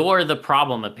 Now you're the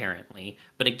problem apparently.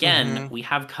 But again, we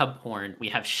have cub porn, we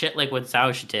have shit like what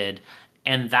Zausch did,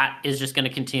 and that is just going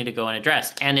to continue to go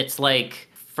unaddressed. And it's like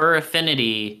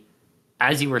FurAffinity,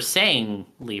 as you were saying,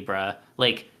 Libra,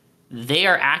 like they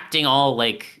are acting all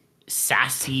like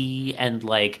sassy and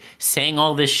like saying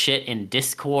all this shit in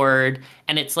Discord.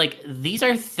 And it's like, these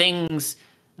are things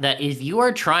that if you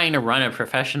are trying to run a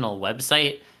professional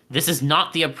website, this is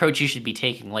not the approach you should be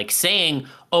taking. Like saying,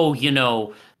 oh, you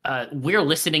know, we're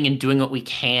listening and doing what we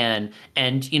can.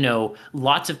 And, you know,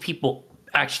 lots of people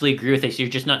actually agree with this. You're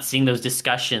just not seeing those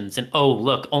discussions. And oh,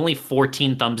 look, only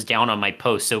 14 thumbs down on my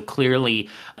post. So clearly,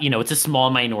 you know, it's a small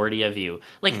minority of you.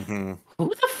 Like, who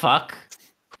the fuck?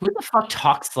 Who the fuck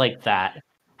talks like that?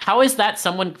 How is that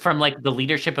someone from like the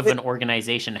leadership of an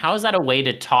organization? How is that a way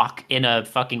to talk in a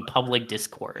fucking public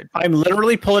Discord? I'm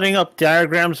literally pulling up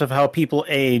diagrams of how people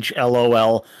age,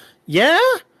 LOL. Yeah?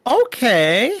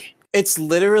 Okay. It's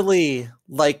literally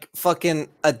like fucking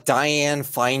a Dianne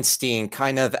Feinstein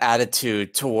kind of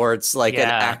attitude towards like an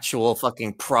actual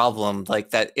fucking problem like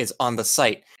that is on the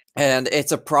site. And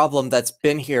it's a problem that's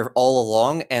been here all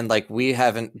along, and like we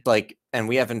haven't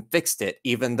fixed it,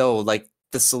 even though like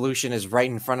the solution is right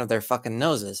in front of their fucking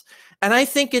noses. And I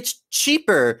think it's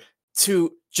cheaper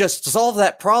to just solve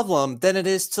that problem than it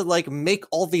is to like make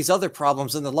all these other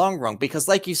problems in the long run, because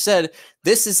like you said,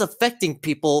 this is affecting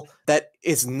people that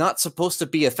is not supposed to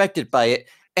be affected by it,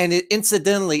 and it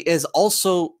incidentally is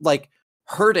also like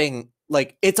hurting,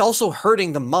 like it's also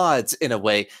hurting the mods in a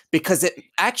way, because it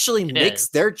actually makes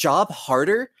their job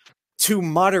harder to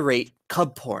moderate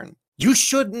cub porn. You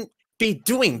shouldn't be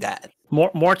doing that.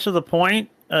 More to the point,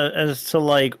 as to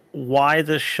like why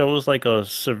this shows like a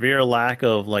severe lack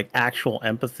of like actual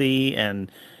empathy and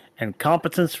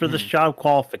competence for this job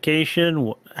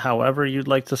qualification, however you'd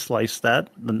like to slice that,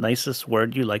 the nicest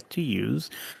word you like to use,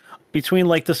 between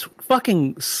like this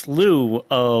fucking slew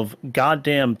of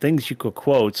goddamn things you could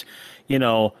quote, you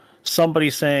know, somebody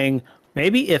saying,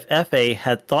 maybe if FA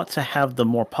had thought to have the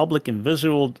more public and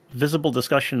visible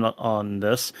discussion on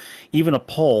this, even a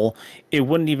poll, it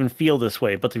wouldn't even feel this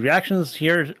way. But the reactions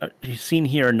here seen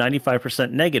here are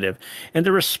 95% negative. And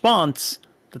the response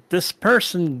that this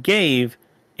person gave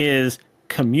is,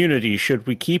 community, should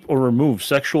we keep or remove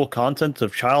sexual content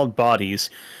of child bodies?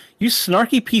 You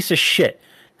snarky piece of shit.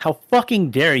 How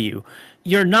fucking dare you?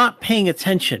 You're not paying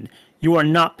attention. You are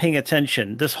not paying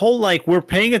attention. This whole like we're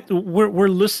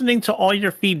listening to all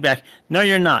your feedback. No,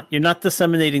 you're not. You're not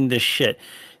disseminating this shit.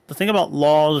 The thing about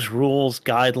laws, rules,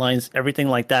 guidelines, everything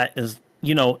like that is,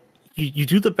 you know, you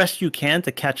do the best you can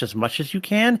to catch as much as you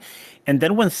can, and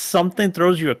then when something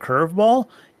throws you a curveball,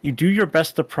 you do your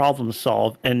best to problem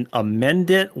solve and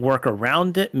amend it, work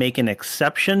around it, make an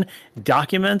exception,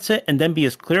 document it, and then be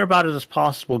as clear about it as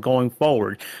possible going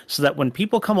forward, so that when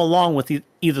people come along with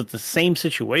either the same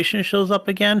situation shows up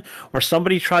again or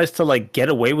somebody tries to like get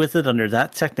away with it under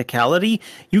that technicality,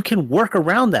 you can work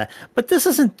around that. But this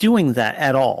isn't doing that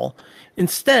at all.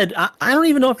 Instead, I don't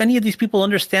even know if any of these people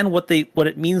understand what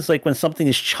it means, like when something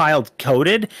is child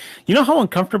coded. You know how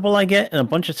uncomfortable I get in a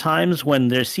bunch of times when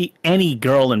they see any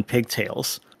girl in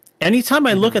pigtails. Anytime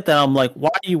I look at that, I'm like, why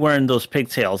are you wearing those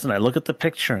pigtails? And I look at the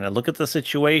picture and I look at the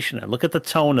situation, I look at the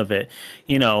tone of it.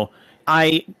 You know,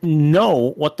 I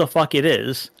know what the fuck it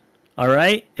is. All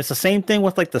right. It's the same thing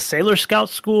with like the Sailor Scout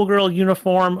schoolgirl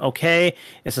uniform. Okay.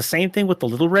 It's the same thing with the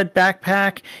little red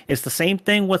backpack. It's the same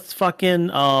thing with fucking,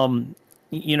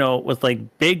 you know, with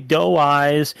like big doe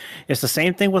eyes. It's the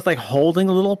same thing with like holding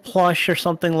a little plush or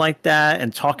something like that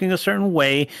and talking a certain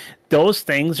way. Those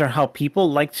things are how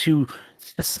people like to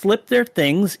slip their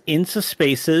things into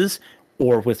spaces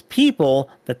or with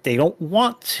people that they don't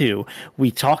want to.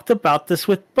 We talked about this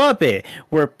with Bubby,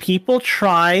 where people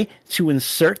try to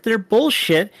insert their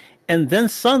bullshit and then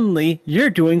suddenly you're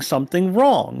doing something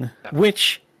wrong,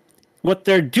 which what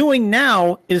they're doing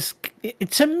now is,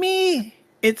 to me,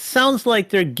 it sounds like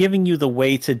they're giving you the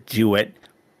way to do it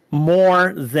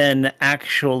more than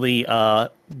actually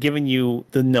giving you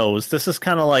the nose. This is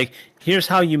kind of like, here's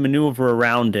how you maneuver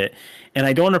around it. And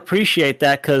I don't appreciate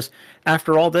that because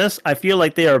after all this, I feel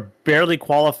like they are barely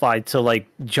qualified to like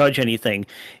judge anything.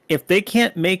 If they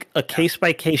can't make a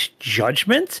case-by-case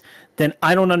judgment, then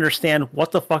I don't understand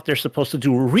what the fuck they're supposed to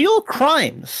do. Real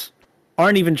crimes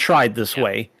aren't even tried this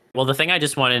way. Well, the thing I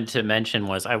just wanted to mention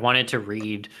was I wanted to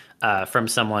read from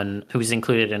someone who's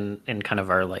included in kind of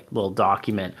our like little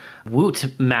document.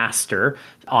 Woot Master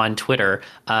on Twitter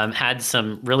had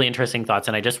some really interesting thoughts,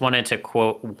 and I just wanted to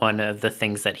quote one of the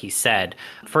things that he said.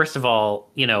 First of all,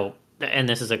 you know, and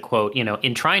this is a quote, you know,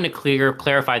 in trying to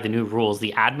clarify the new rules,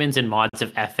 the admins and mods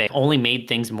of FA only made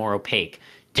things more opaque.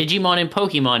 Digimon and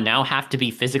Pokemon now have to be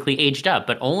physically aged up,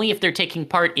 but only if they're taking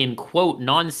part in, quote,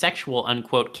 non-sexual,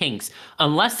 unquote, kinks.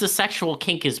 Unless the sexual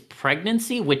kink is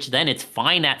pregnancy, which then it's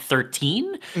fine at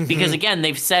 13. Because again,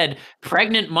 they've said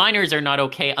pregnant minors are not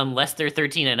okay unless they're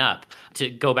 13 and up. To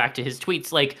go back to his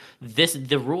tweets, like this,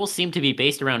 the rules seem to be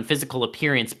based around physical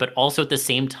appearance, but also at the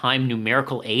same time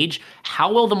numerical age.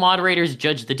 How will the moderators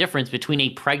judge the difference between a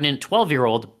pregnant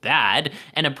 12-year-old bad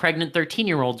and a pregnant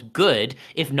 13-year-old good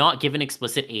if not given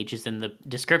explicit ages in the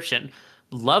description?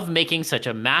 Love making such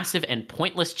a massive and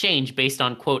pointless change based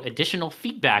on, quote, additional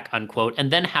feedback, unquote, and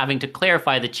then having to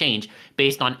clarify the change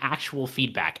based on actual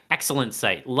feedback. Excellent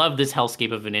site. Love this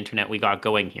hellscape of an internet we got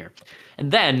going here.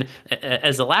 And then,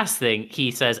 as the last thing,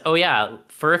 he says, oh yeah,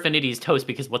 FurAffinity's toast,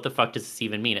 because what the fuck does this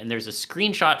even mean? And there's a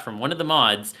screenshot from one of the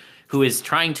mods who is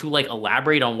trying to, like,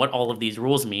 elaborate on what all of these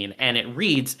rules mean. And it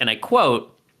reads, and I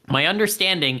quote, my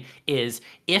understanding is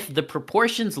if the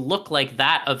proportions look like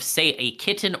that of, say, a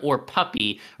kitten or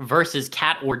puppy versus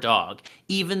cat or dog,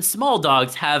 even small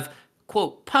dogs have,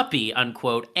 quote, puppy,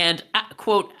 unquote, and,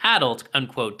 quote, adult,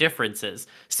 unquote, differences.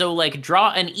 So, like,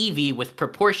 draw an Eevee with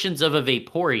proportions of a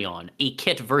Vaporeon, a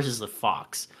kit versus a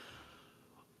fox.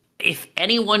 If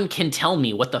anyone can tell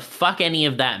me what the fuck any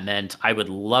of that meant, I would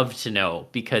love to know,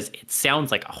 because it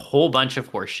sounds like a whole bunch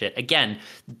of horseshit. Again,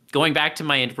 going back to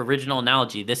my original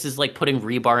analogy, this is like putting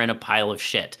rebar in a pile of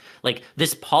shit. Like,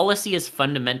 this policy is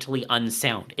fundamentally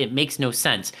unsound. It makes no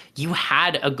sense. You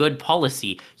had a good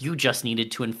policy. You just needed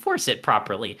to enforce it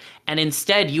properly. And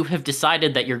instead, you have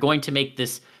decided that you're going to make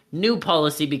this new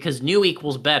policy because new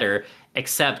equals better,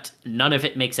 except none of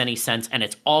it makes any sense, and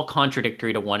it's all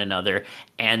contradictory to one another,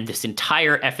 and this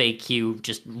entire FAQ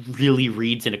just really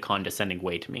reads in a condescending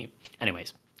way to me.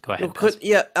 Anyways, go ahead.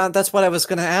 That's what I was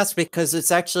going to ask, because it's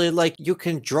actually like you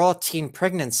can draw teen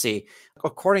pregnancy.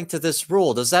 According to this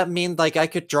rule, does that mean like I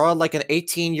could draw like an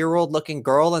 18-year-old looking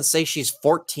girl and say she's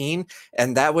 14,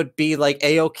 and that would be like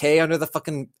A-okay under the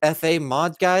fucking FA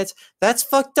mod guides? That's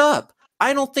fucked up.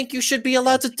 I don't think you should be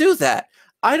allowed to do that.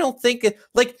 I don't think,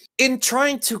 like, in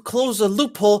trying to close a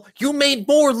loophole, you made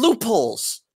more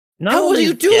loopholes. How will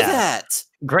you do that?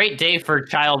 Great day for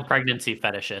child pregnancy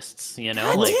fetishists, you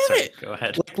know? God damn it. Go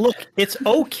ahead. Look, it's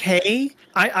okay.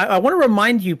 I want to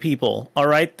remind you people, all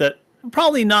right, that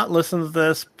probably not listen to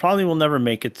this, probably will never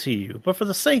make it to you. But for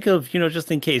the sake of, you know,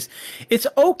 just in case, it's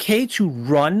okay to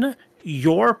run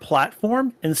your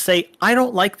platform and say, I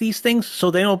don't like these things,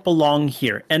 so they don't belong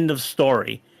here. End of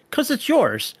story. Because it's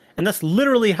yours. And that's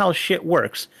literally how shit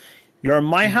works. You're in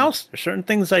my house. There's certain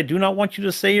things I do not want you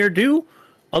to say or do.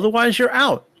 Otherwise, you're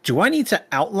out. Do I need to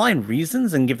outline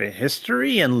reasons and give a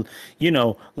history and, you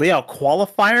know, lay out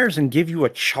qualifiers and give you a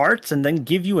chart and then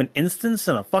give you an instance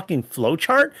and a fucking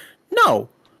flowchart? No.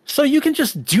 So you can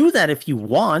just do that if you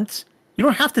want. You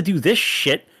don't have to do this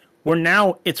shit where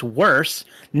now it's worse.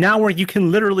 Now where you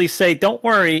can literally say, don't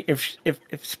worry, if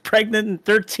it's pregnant and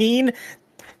 13,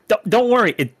 don't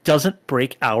worry, it doesn't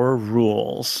break our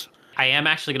rules. I am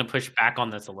actually going to push back on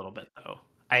this a little bit, though.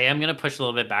 I am going to push a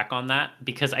little bit back on that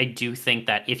because I do think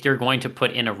that if you're going to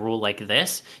put in a rule like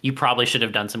this, you probably should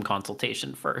have done some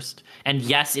consultation first. And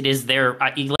yes, it is their,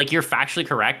 like you're factually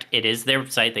correct. It is their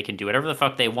site. They can do whatever the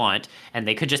fuck they want and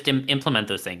they could just implement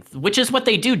those things, which is what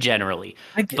they do generally.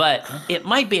 But it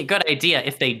might be a good idea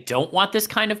if they don't want this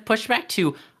kind of pushback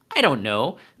to, I don't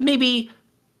know, maybe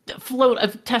float a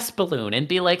test balloon and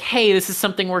be like, hey, this is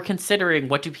something we're considering.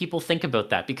 What do people think about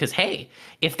that? Because, hey,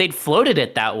 if they'd floated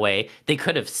it that way, they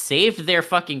could have saved their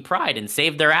fucking pride and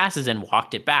saved their asses and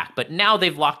walked it back. But now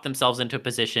they've locked themselves into a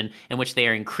position in which they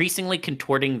are increasingly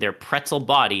contorting their pretzel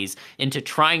bodies into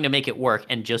trying to make it work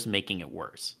and just making it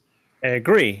worse. I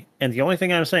agree. And the only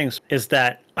thing I'm saying is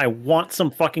that I want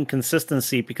some fucking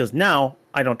consistency because now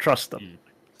I don't trust them.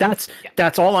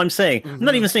 That's all I'm saying. I'm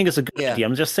not even saying it's a good idea.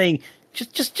 I'm just saying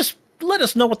just let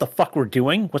us know what the fuck we're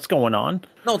doing. What's going on?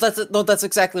 No, that's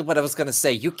exactly what I was gonna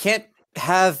say. You can't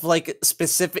have like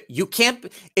specific. You can't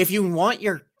if you want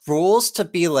your rules to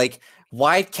be like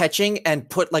wide catching and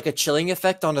put like a chilling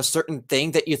effect on a certain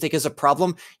thing that you think is a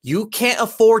problem. You can't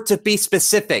afford to be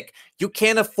specific. You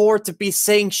can't afford to be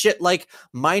saying shit like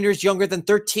minors younger than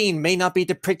 13 may not be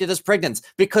depicted as pregnant,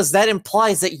 because that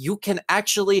implies that you can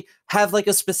actually have like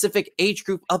a specific age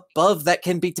group above that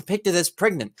can be depicted as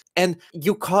pregnant. And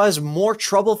you cause more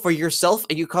trouble for yourself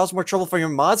and you cause more trouble for your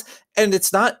mods. And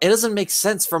it doesn't make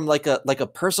sense from like a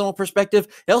personal perspective.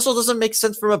 It also doesn't make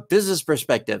sense from a business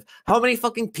perspective. How many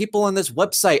fucking people on this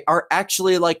website are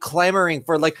actually like clamoring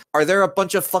for like, are there a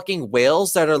bunch of fucking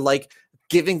whales that are like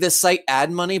giving this site ad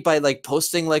money by like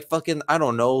posting like fucking, I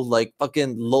don't know, like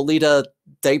fucking Lolita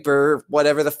diaper,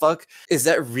 whatever the fuck? Is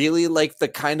that really like the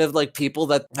kind of like people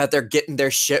that they're getting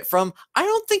their shit from? I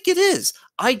don't think it is.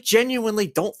 I genuinely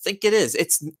don't think it is.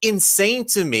 It's insane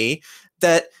to me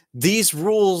that these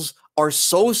rules are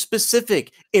so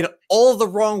specific in all the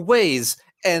wrong ways,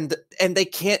 and they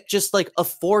can't just like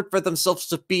afford for themselves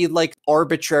to be like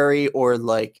arbitrary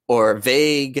or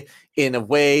vague in a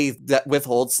way that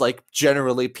withholds like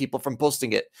generally people from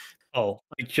posting it. Oh,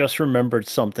 I just remembered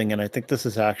something, and I think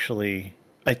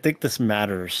this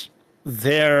matters.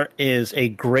 There is a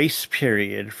grace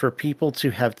period for people to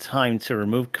have time to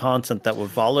remove content that would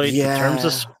violate the terms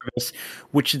of service,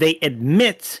 which they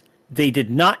admit they did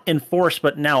not enforce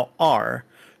but now are.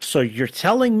 So you're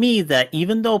telling me that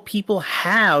even though people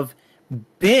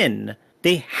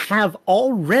they have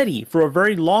already for a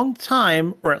very long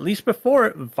time, or at least before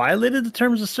it, violated the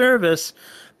terms of service,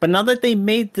 but now that they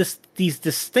made these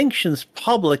distinctions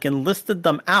public and listed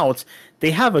them out,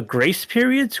 they have a grace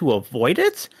period to avoid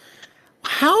it?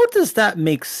 How does that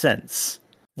make sense?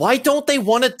 Why don't they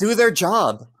want to do their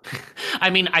job?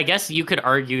 I mean, I guess you could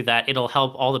argue that it'll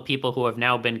help all the people who have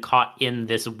now been caught in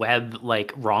this web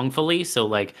like wrongfully. So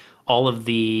like all of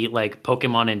the like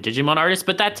Pokemon and Digimon artists,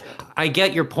 but I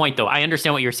get your point though. I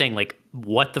understand what you're saying. Like,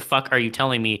 what the fuck are you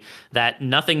telling me that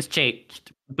nothing's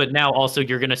changed, but now also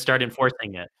you're going to start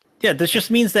enforcing it? Yeah, this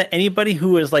just means that anybody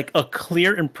who is like a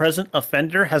clear and present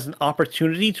offender has an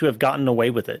opportunity to have gotten away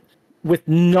with it with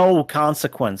no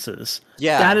consequences.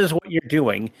 Yeah. That is what you're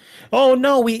doing. Oh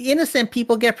no, we innocent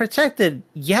people get protected.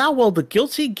 Yeah, well, the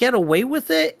guilty get away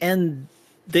with it and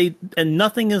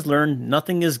nothing is learned,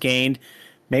 nothing is gained.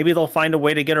 Maybe they'll find a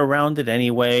way to get around it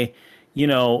anyway. You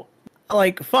know,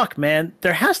 like, fuck, man,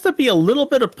 there has to be a little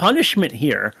bit of punishment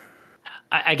here.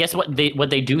 I guess what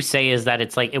they do say is that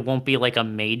it's like it won't be like a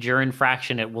major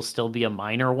infraction, it will still be a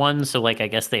minor one. So like I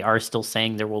guess they are still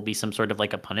saying there will be some sort of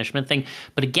like a punishment thing.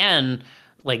 But again,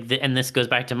 like and this goes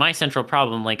back to my central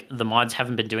problem, like the mods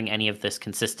haven't been doing any of this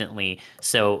consistently.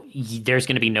 So there's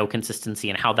going to be no consistency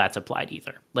in how that's applied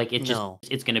either. Like it's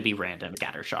going to be random,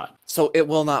 scattershot. So it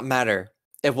will not matter.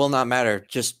 It will not matter.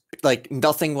 Just like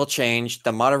nothing will change.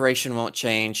 The moderation won't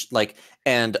change. Like,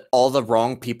 and all the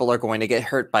wrong people are going to get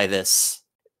hurt by this.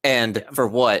 And for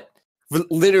what?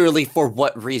 Literally for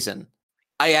what reason?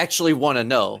 I actually want to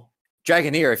know.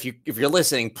 Dragoneer, if you're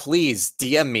listening, please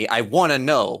DM me. I want to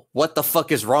know what the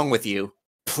fuck is wrong with you.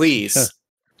 Please.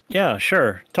 Yeah,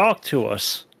 sure. Talk to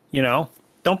us. You know,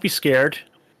 don't be scared.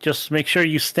 Just make sure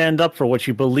you stand up for what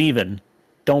you believe in.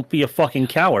 Don't be a fucking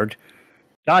coward.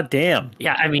 God damn.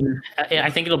 Yeah, I mean,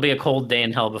 I think it'll be a cold day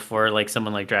in hell before like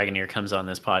someone like Dragoneer comes on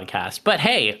this podcast. But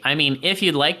hey, I mean, if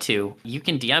you'd like to, you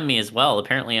can DM me as well.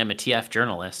 Apparently, I'm a TF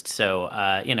journalist, so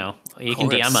you know, you can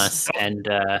DM us. And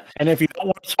if you don't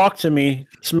want to talk to me,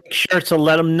 just make sure to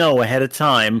let them know ahead of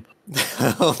time.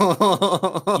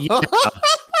 Yeah.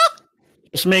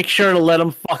 Just make sure to let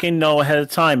them fucking know ahead of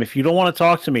time. If you don't want to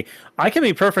talk to me, I can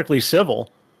be perfectly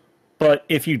civil. But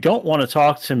if you don't want to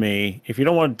talk to me, if you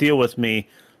don't want to deal with me,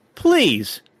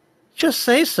 please just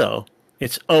say so.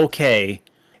 It's okay.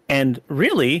 And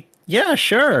really, yeah,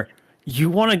 sure. You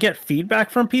want to get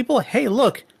feedback from people? Hey,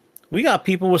 look, we got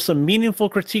people with some meaningful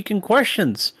critique and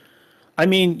questions. I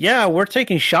mean, yeah, we're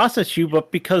taking shots at you,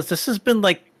 but because this has been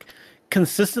like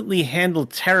consistently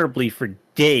handled terribly for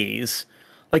days.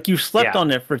 Like you slept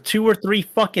on it for 2 or 3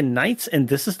 fucking nights, and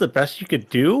this is the best you could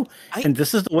do, and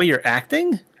this is the way you're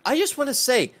acting. I just want to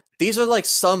say, these are like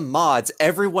some mods.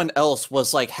 Everyone else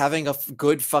was like having a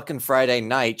good fucking Friday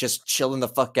night, just chilling the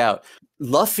fuck out.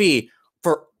 Luffy,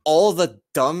 for all the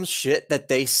dumb shit that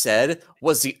they said,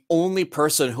 was the only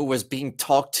person who was being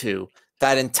talked to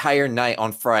that entire night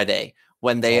on Friday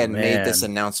when they had made this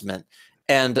announcement.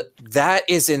 And that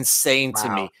is insane to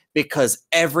me, because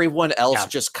everyone else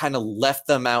just kind of left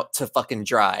them out to fucking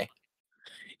dry.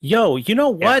 Yo, you know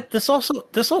what? This also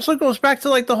goes back to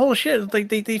like the whole shit. Like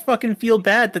they fucking feel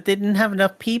bad that they didn't have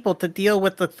enough people to deal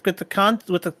with the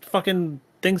fucking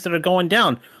things that are going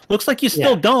down. Looks like you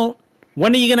still don't.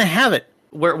 When are you gonna have it?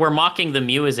 We're mocking the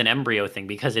Mew as an embryo thing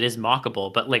because it is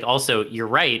mockable, but like also you're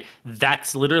right.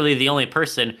 That's literally the only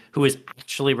person who is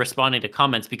actually responding to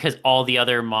comments, because all the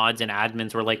other mods and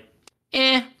admins were like,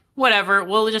 whatever.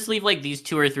 We'll just leave like these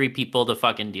 2 or 3 people to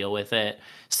fucking deal with it.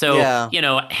 So, you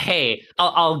know, hey,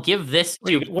 I'll give this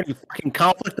to... What are you, fucking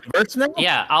conflict averse now?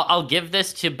 Yeah, I'll give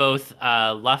this to both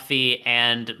Luffy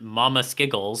and Mama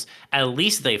Skiggles. At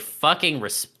least they fucking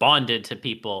responded to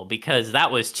people, because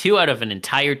that was 2 out of an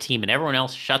entire team, and everyone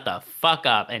else shut the fuck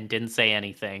up and didn't say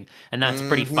anything. And that's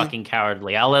pretty fucking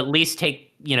cowardly. I'll at least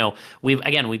take, you know, we've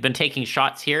been taking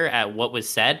shots here at what was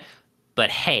said, but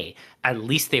hey, at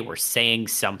least they were saying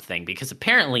something, because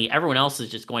apparently everyone else is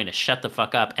just going to shut the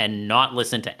fuck up and not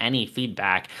listen to any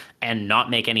feedback and not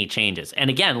make any changes. And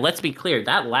again, let's be clear,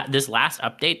 that this last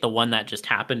update, the one that just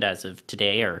happened as of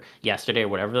today or yesterday or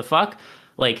whatever the fuck,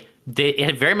 like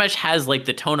it very much has like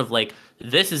the tone of like,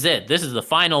 this is it, this is the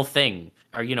final thing,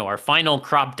 or you know, our final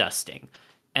crop dusting.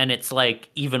 And it's like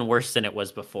even worse than it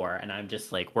was before. And I'm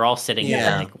just like, we're all sitting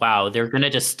there like, wow, they're going to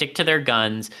just stick to their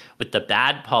guns with the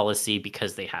bad policy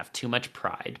because they have too much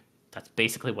pride. That's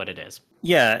basically what it is.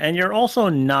 Yeah, and you're also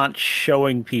not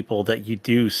showing people that you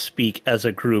do speak as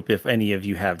a group if any of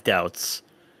you have doubts.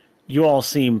 You all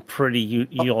seem pretty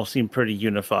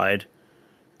unified.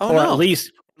 Or at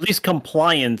least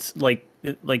compliance, like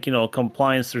you know,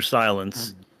 compliance through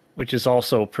silence, which is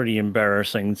also pretty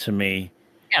embarrassing to me.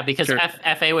 Yeah, because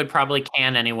FA would probably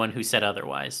can anyone who said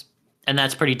otherwise. And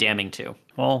that's pretty damning, too.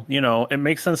 Well, you know, it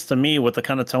makes sense to me with the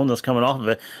kind of tone that's coming off of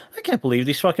it. I can't believe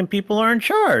these fucking people are in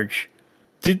charge.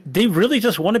 They really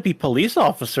just want to be police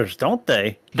officers, don't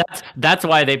they? That's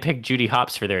why they picked Judy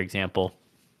Hopps for their example.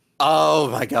 Oh,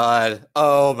 my God.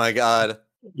 Oh, my God.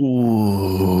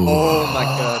 Ooh. Oh, my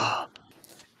God.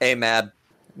 AMAB.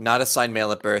 Not assigned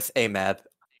male at birth. AMAB.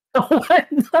 What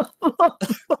the fuck?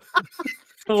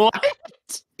 What?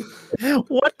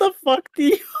 What the fuck do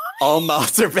you... All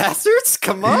mouths are bastards?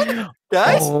 Come on,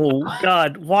 guys. Oh,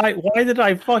 God. Why did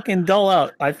I fucking dull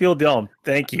out? I feel dumb.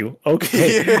 Thank you.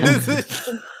 Okay.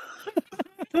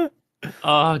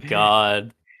 Oh,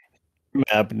 God.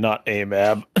 MAB, not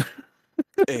AMAB.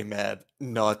 AMAB,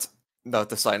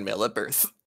 not assigned male at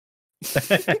birth.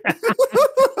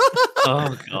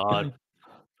 Oh, God.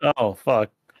 Oh,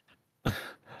 fuck.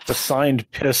 Assigned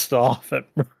pissed off at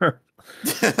birth.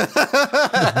 Is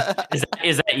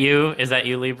that you? Is that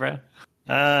you, Libra?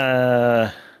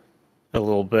 A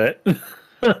little bit.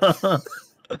 I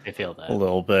feel that. A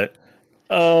little bit.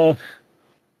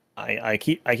 I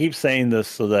keep saying this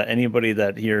so that anybody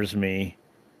that hears me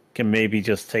can maybe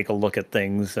just take a look at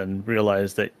things and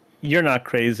realize that you're not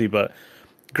crazy. But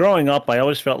growing up, I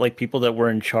always felt like people that were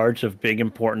in charge of big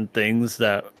important things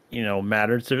that, you know,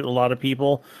 mattered to a lot of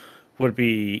people would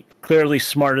be clearly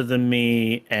smarter than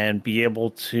me and be able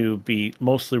to be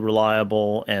mostly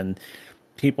reliable, and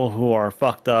people who are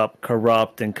fucked up,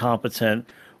 corrupt, incompetent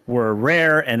were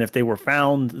rare, and if they were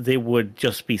found, they would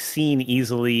just be seen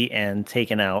easily and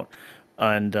taken out.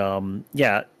 And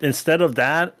yeah, instead of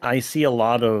that, I see a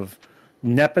lot of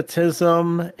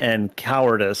nepotism and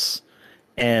cowardice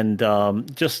and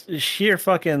just sheer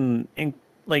fucking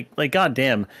like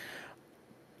goddamn.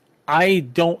 I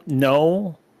don't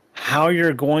know how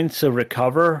you're going to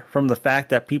recover from the fact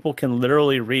that people can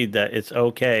literally read that it's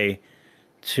okay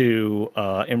to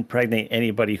impregnate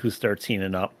anybody who's 13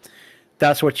 and up.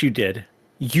 That's what you did.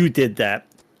 You did that.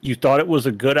 You thought it was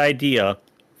a good idea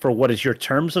for what is your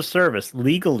terms of service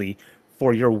legally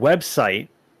for your website.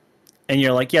 And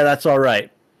you're like, yeah, that's all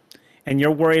right. And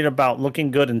you're worried about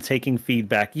looking good and taking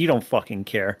feedback. You don't fucking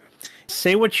care.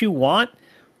 Say what you want,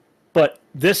 but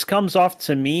this comes off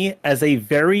to me as a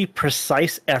very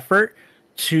precise effort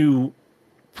to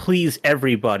please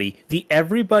everybody. The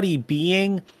everybody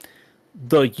being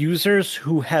the users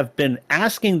who have been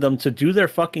asking them to do their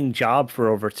fucking job for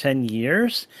over 10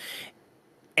 years,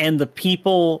 and the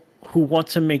people who want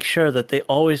to make sure that they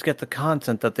always get the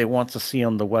content that they want to see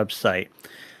on the website.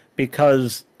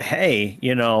 Because, hey,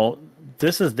 you know,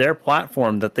 this is their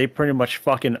platform that they pretty much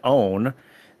fucking own,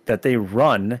 that they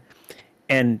run.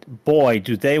 And boy,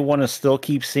 do they want to still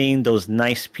keep seeing those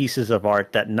nice pieces of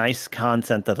art, that nice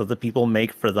content that other people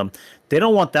make for them. They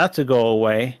don't want that to go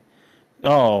away.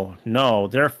 Oh, no,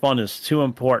 their fun is too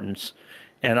important.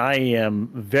 And I am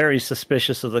very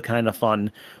suspicious of the kind of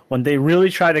fun when they really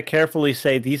try to carefully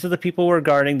say, these are the people we're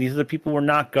guarding, these are the people we're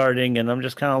not guarding. And I'm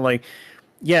just kind of like,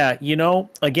 yeah, you know,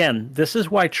 again, this is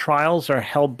why trials are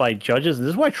held by judges. This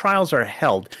is why trials are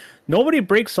held. Nobody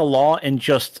breaks a law and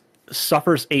just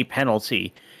suffers a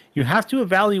penalty. You have to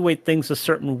evaluate things a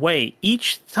certain way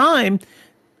each time,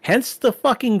 hence the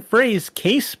fucking phrase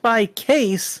case by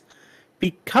case,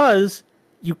 because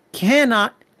you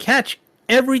cannot catch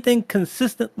everything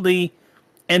consistently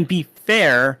and be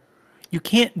fair. You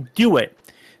can't do it.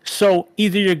 So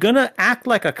either you're gonna act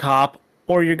like a cop,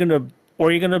 or you're gonna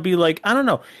be like, I don't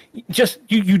know, just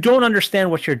you don't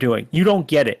understand what you're doing. You don't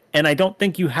get it. And I don't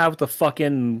think you have the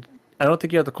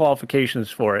qualifications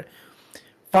for it.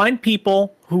 Find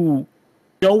people who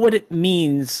know what it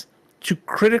means to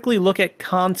critically look at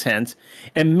content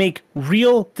and make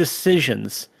real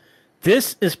decisions.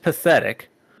 This is pathetic.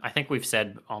 I think we've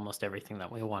said almost everything that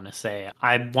we want to say.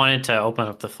 I wanted to open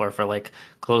up the floor for like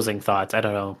closing thoughts. I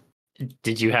don't know.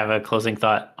 Did you have a closing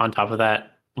thought on top of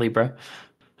that, Libra?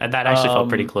 That actually felt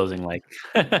pretty closing like.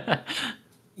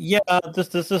 Yeah,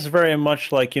 this is very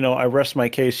much like, you know, I rest my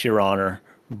case, Your Honor.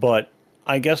 But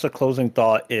I guess a closing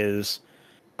thought is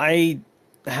I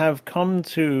have come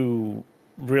to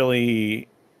really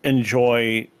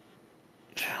enjoy,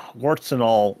 warts and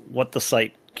all, what the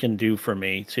site can do for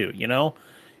me too, you know?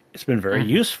 It's been very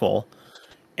useful.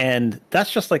 And that's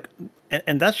just like,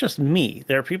 and that's just me.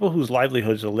 There are people whose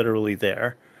livelihoods are literally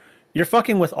there. You're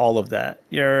fucking with all of that.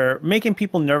 You're making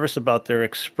people nervous about their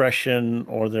expression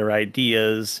or their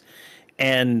ideas.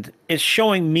 And it's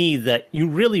showing me that you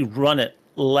really run it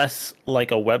less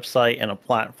like a website and a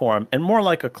platform and more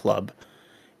like a club.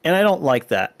 And I don't like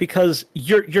that, because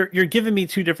you're giving me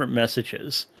two different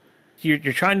messages.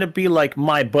 You're trying to be like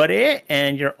my buddy,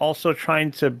 and you're also trying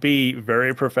to be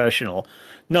very professional.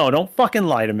 No, don't fucking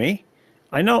lie to me.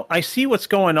 I know, I see what's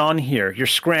going on here. You're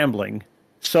scrambling.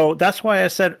 So that's why I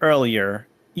said earlier,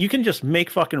 you can just make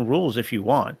fucking rules if you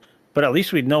want, but at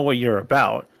least we know what you're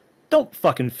about. Don't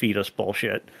fucking feed us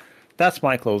bullshit. That's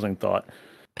my closing thought.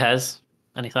 Pez,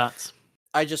 any thoughts?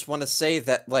 I just want to say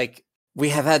that, like, we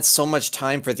have had so much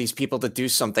time for these people to do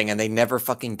something and they never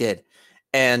fucking did.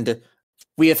 And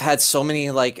we have had so many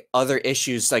like other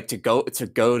issues like to go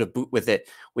to boot with it.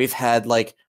 We've had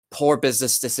like poor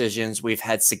business decisions, we've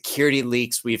had security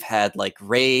leaks, we've had like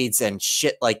raids and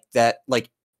shit like that, like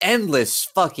endless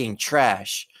fucking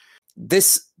trash.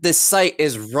 This site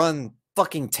is run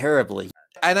fucking terribly.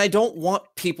 And I don't want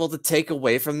people to take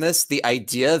away from this the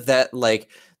idea that like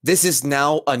this is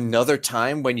now another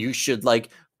time when you should like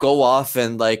go off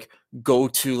and like go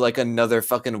to like another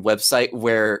fucking website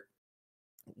where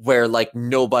like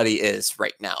nobody is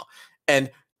right now. And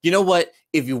you know what?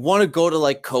 If you want to go to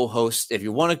like Co-Host, if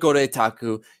you want to go to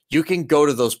Itaku, you can go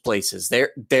to those places.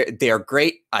 They are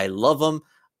great. I love them.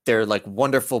 They're like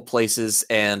wonderful places,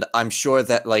 and I'm sure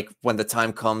that like when the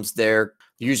time comes, their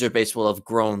user base will have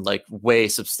grown like way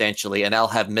substantially, and I'll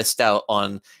have missed out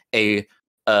on a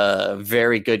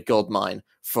very good gold mine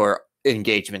for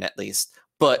engagement at least.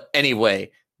 But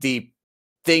anyway, the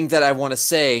thing that I want to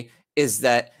say is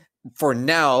that for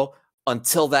now,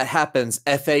 until that happens,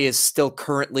 FA is still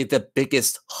currently the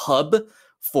biggest hub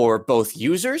for both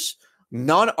users,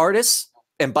 non-artists,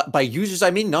 and by users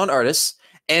I mean non-artists,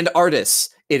 and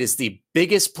artists. It is the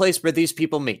biggest place where these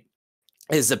people meet.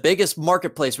 It is the biggest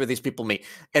marketplace where these people meet.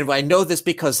 And I know this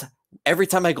because every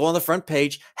time I go on the front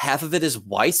page, half of it is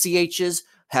YCHs,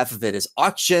 half of it is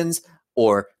auctions,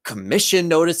 or commission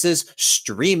notices,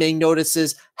 streaming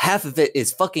notices. Half of it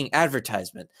is fucking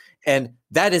advertisement. And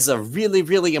that is a really,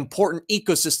 really important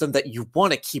ecosystem that you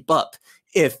want to keep up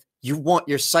if you want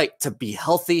your site to be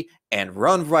healthy and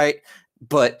run right.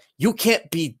 But you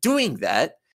can't be doing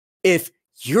that if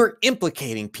you're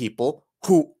implicating people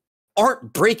who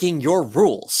aren't breaking your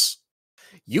rules.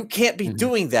 You can't be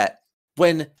doing that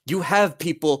when you have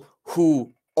people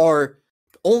who are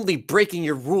only breaking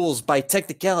your rules by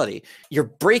technicality. You're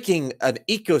breaking an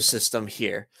ecosystem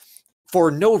here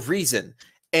for no reason.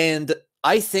 And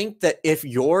I think that if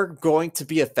you're going to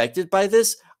be affected by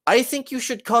this, I think you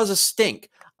should cause a stink.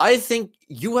 I think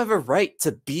you have a right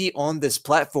to be on this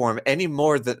platform any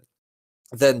more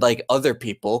than like other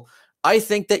people. I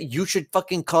think that you should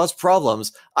fucking cause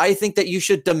problems. I think that you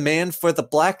should demand for the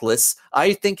blacklists.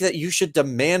 I think that you should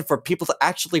demand for people to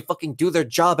actually fucking do their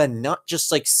job and not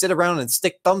just like sit around and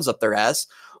stick thumbs up their ass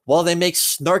while they make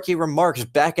snarky remarks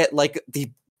back at like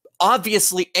the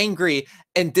obviously angry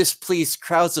and displeased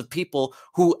crowds of people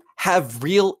who have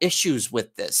real issues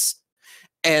with this.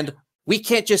 And we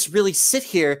can't just really sit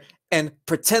here and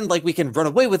pretend like we can run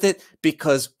away with it,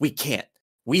 because we can't.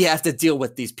 We have to deal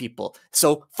with these people.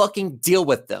 So fucking deal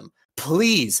with them.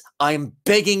 Please, I'm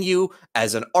begging you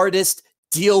as an artist,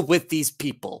 deal with these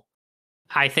people.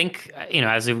 I think,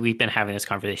 as we've been having this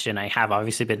conversation, I have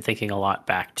obviously been thinking a lot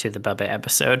back to the Bubba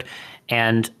episode.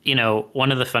 And,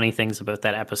 one of the funny things about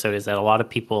that episode is that a lot of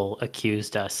people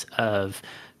accused us of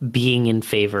being in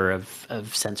favor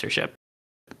of censorship.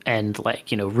 And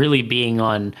really being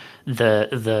on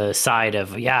the side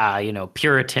of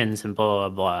Puritans and blah blah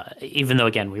blah. Even though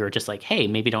again we were just like, hey,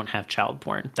 maybe don't have child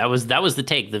porn. That was the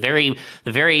take, the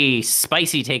very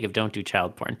spicy take of don't do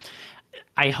child porn.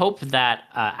 I hope that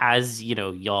as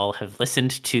y'all have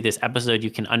listened to this episode, you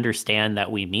can understand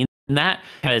that we mean that,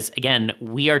 because again,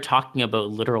 we are talking about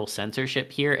literal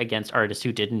censorship here against artists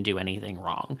who didn't do anything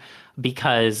wrong,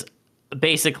 because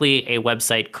basically a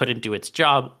website couldn't do its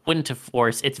job, wouldn't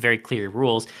enforce its very clear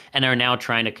rules, and are now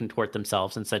trying to contort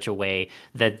themselves in such a way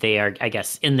that they are, I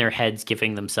guess, in their heads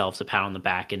giving themselves a pat on the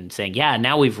back and saying, yeah,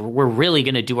 now we're really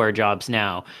going to do our jobs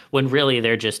now, when really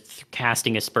they're just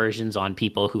casting aspersions on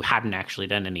people who hadn't actually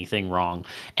done anything wrong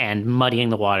and muddying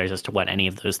the waters as to what any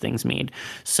of those things mean.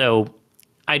 So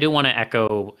I do want to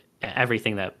echo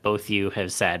everything that both you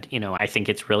have said. I think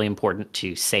it's really important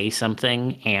to say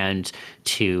something and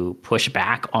to push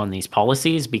back on these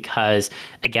policies, because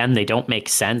again, they don't make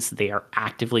sense. They are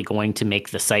actively going to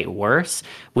make the site worse.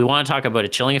 We want to talk about a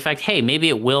chilling effect. Hey, maybe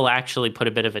it will actually put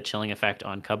a bit of a chilling effect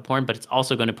on cub porn, but it's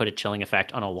also going to put a chilling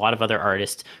effect on a lot of other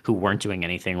artists who weren't doing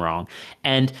anything wrong.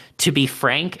 And to be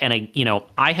frank, and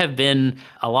I have been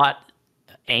a lot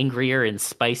angrier and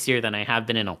spicier than I have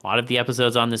been in a lot of the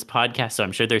episodes on this podcast. So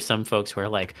I'm sure there's some folks who are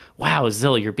like, wow,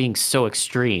 Zil, you're being so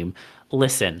extreme.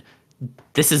 Listen,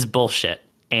 this is bullshit.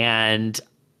 And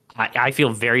I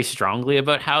feel very strongly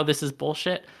about how this is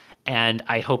bullshit. And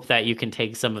I hope that you can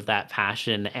take some of that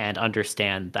passion and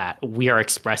understand that we are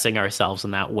expressing ourselves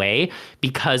in that way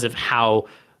because of how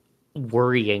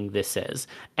worrying this is.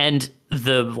 And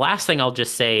the last thing I'll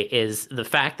just say is the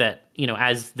fact that,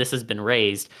 as this has been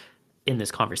raised in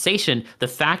this conversation, the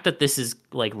fact that this is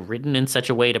written in such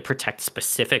a way to protect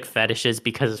specific fetishes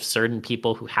because of certain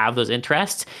people who have those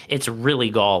interests, it's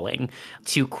really galling.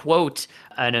 To quote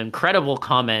an incredible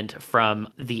comment from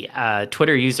the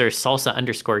Twitter user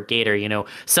salsa_gator,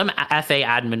 some FA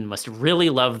admin must really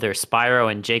love their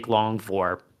Spyro and Jake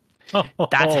Longvor.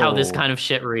 That's how this kind of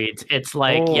shit reads. It's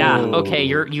like, yeah, okay,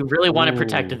 you really want to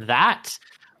protect that,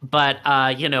 but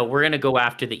we're gonna go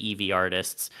after the EV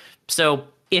artists. So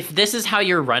if this is how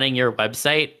you're running your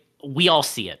website, we all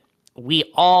see it. We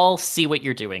all see what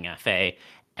you're doing, FA.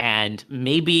 And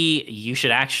maybe you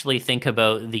should actually think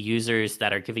about the users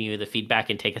that are giving you the feedback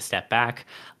and take a step back.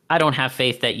 I don't have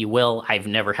faith that you will. I've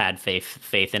never had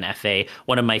faith in FA.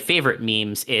 One of my favorite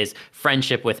memes is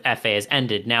friendship with FA has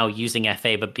ended. Now using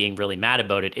FA but being really mad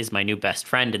about it is my new best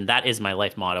friend, and that is my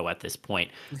life motto at this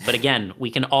point. But again, we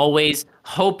can always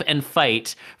hope and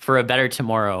fight for a better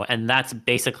tomorrow, and that's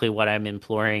basically what I'm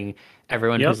imploring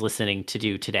everyone who's listening to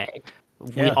do today.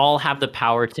 We all have the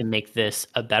power to make this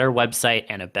a better website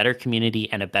and a better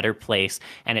community and a better place.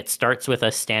 And it starts with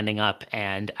us standing up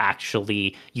and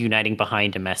actually uniting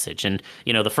behind a message. And,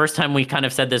 the first time we kind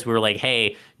of said this, we were like,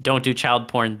 hey, don't do child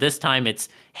porn. This time it's,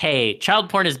 hey, child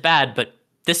porn is bad, but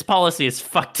this policy is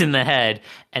fucked in the head.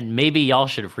 And maybe y'all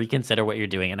should reconsider what you're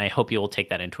doing. And I hope you will take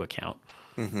that into account.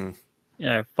 Mm-hmm.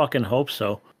 Yeah, I fucking hope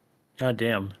so. God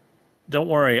damn. Don't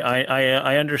worry.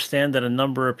 I understand that a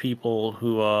number of people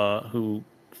who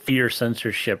fear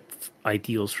censorship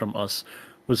ideals from us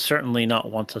would certainly not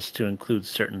want us to include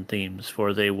certain themes,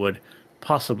 for they would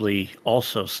possibly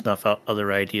also snuff out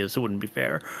other ideas. It wouldn't be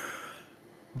fair.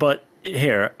 But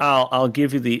here, I'll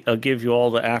give you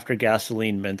all the after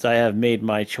gasoline mints. I have made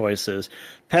my choices.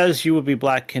 Pez, you would be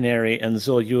Black Canary, and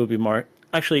Zil, you would be would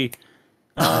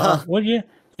you?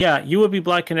 Yeah, you would be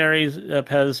Black Canaries,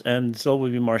 Pez, and Zil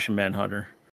would be Martian Manhunter.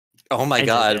 Oh my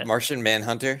god, Martian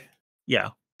Manhunter? Yeah.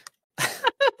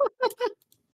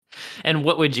 And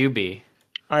what would you be?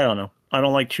 I don't know. I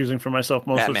don't like choosing for myself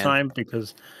most of the time,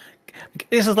 because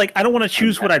this is I don't want to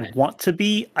choose what I'd want to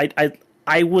be.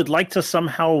 I would like to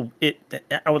somehow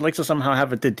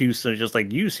have it deduced and just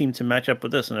like you seem to match up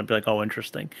with this, and I'd be like, oh,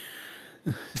 interesting.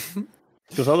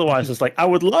 Because otherwise, it's like I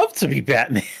would love to be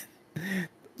Batman.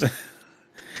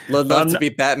 Love to be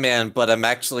Batman, but I'm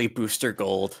actually Booster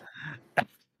Gold.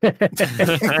 I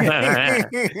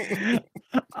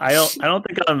don't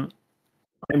think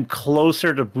I'm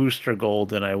closer to Booster Gold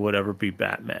than I would ever be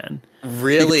Batman.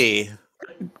 Really?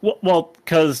 Well,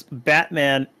 because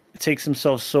Batman takes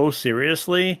himself so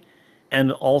seriously,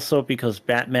 and also because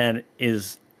Batman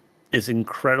is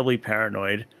incredibly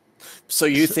paranoid. So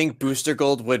you think Booster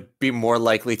Gold would be more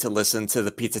likely to listen to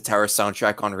the Pizza Tower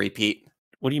soundtrack on repeat?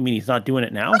 What do you mean he's not doing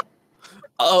it now?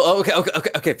 Oh,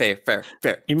 okay, fair.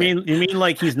 You mean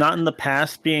like he's not in the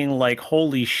past being like,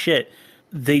 holy shit,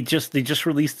 they just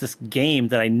released this game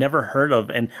that I never heard of,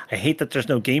 and I hate that there's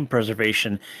no game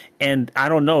preservation, and I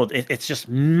don't know, it's just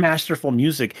masterful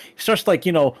music. He starts like,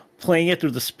 playing it through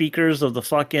the speakers of the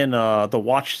fucking the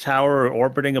watchtower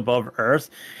orbiting above Earth,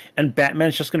 and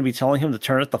Batman's just going to be telling him to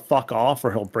turn it the fuck off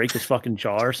or he'll break his fucking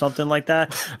jaw or something like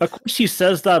that. Of course he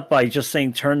says that by just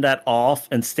saying turn that off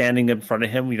and standing in front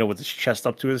of him, with his chest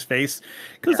up to his face,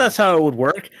 because that's how it would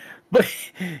work. But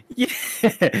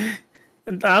yeah,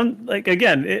 I'm like,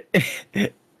 again,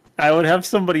 I would have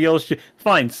somebody else.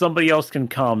 Fine, somebody else can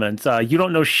comment. You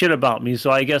don't know shit about me,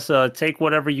 so I guess take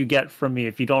whatever you get from me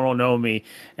if you don't know me,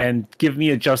 and give me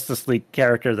a Justice League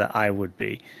character that I would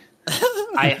be.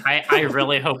 I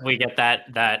really hope we get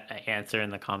that answer in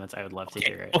the comments. I would love to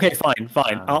hear it. Okay, fine.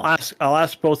 I'll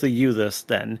ask both of you this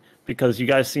then, because you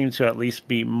guys seem to at least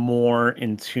be more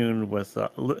in tune with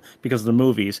because of the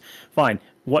movies. Fine.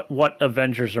 What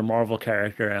Avengers or Marvel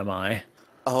character am I?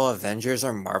 Oh, Avengers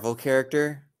or Marvel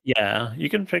character? Yeah, you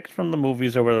can pick from the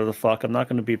movies or whatever the fuck. I'm not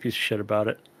going to be a piece of shit about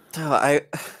it. Oh,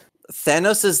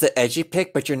 Thanos is the edgy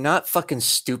pick, but you're not fucking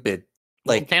stupid.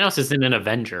 Like, Thanos isn't an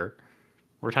Avenger.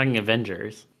 We're talking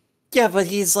Avengers. Yeah, but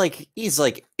he's like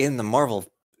in the Marvel.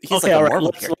 He's okay, like all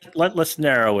right. Let's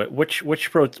narrow it. Which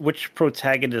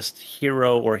protagonist,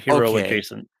 hero or hero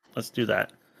adjacent? Let's do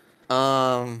that.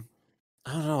 I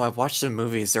don't know. I've watched the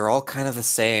movies. They're all kind of the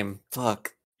same.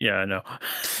 Fuck. Yeah, I know.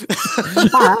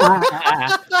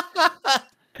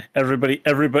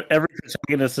 Every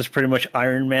protagonist is pretty much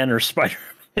Iron Man or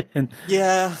Spider-Man.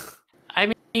 Yeah.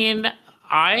 I mean,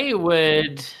 I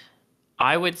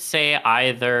would say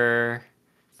either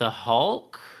the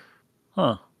Hulk,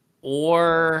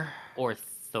 or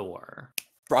Thor.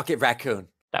 Rocket Raccoon.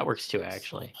 That works too,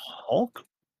 actually. Hulk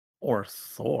or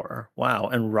Thor? Wow,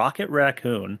 and Rocket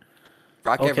Raccoon.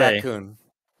 Rocket Raccoon.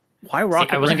 Why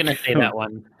Rocket? I wasn't going to say that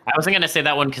one. I wasn't going to say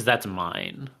that one because that's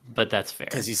mine, but that's fair.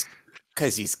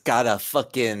 Because he's got a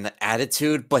fucking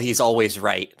attitude, but he's always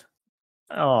right.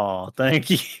 Oh, thank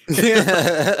you.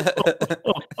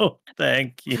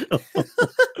 Thank you.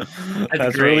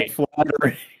 That's really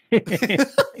flattering.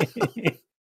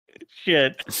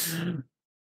 Shit.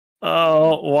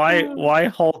 Oh, why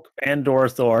Hulk and or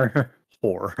Thor?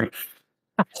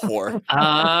 Whore.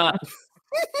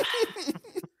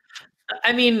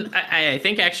 I mean, I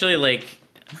think actually, like,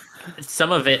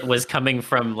 some of it was coming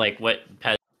from like what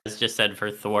Pez just said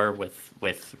for Thor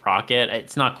with Rocket.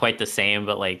 It's not quite the same,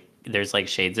 but like there's like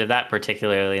shades of that,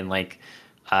 particularly in like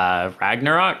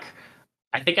Ragnarok.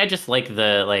 I think I just like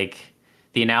the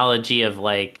analogy of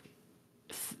like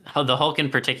how the Hulk in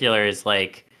particular is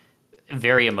like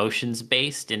very emotions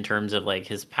based in terms of like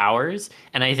his powers,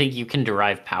 and I think you can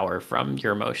derive power from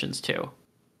your emotions too.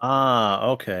 Ah,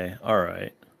 okay, all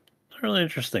right. Really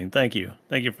interesting. Thank you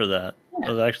for that.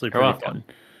 That was actually pretty fun.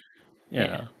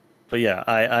 Yeah. But yeah,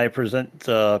 I present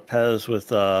Pez with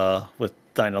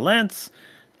Dinah Lance,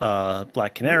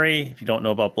 Black Canary. If you don't know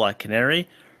about Black Canary,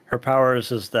 her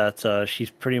powers is that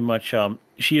she's pretty much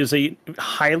she is a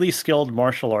highly skilled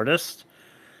martial artist,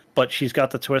 but she's got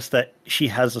the twist that she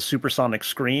has a supersonic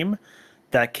scream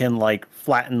that can like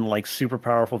flatten like super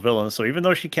powerful villains. So even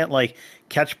though she can't like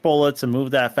catch bullets and move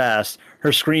that fast,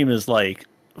 her scream is like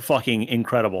fucking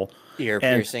incredible. Ear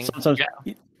piercing.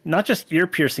 Not just ear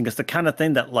piercing, it's the kind of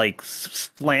thing that like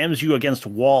slams you against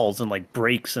walls and like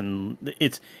breaks, and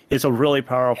it's a really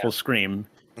powerful scream,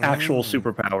 actual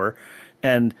superpower.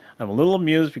 And I'm a little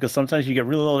amused because sometimes you get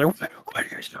really little, what are you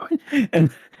guys doing? And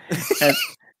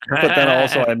but then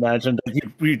also I imagine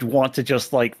that you'd want to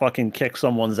just like fucking kick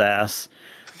someone's ass.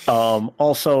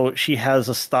 Also, she has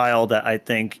a style that I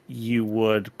think you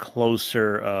would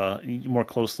more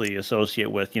closely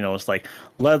associate with. It's like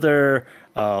leather,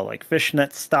 like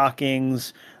fishnet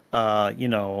stockings,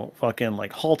 fucking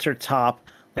like halter top.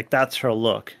 Like that's her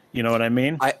look. You know what I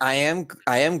mean? I am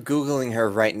Googling her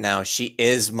right now. She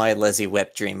is my Leslie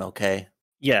Wet dream. Okay.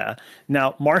 Yeah.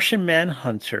 Now, Martian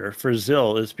Manhunter for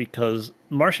Zil is because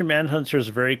Martian Manhunter is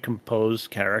a very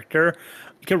composed character.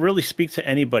 He can really speak to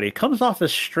anybody. It comes off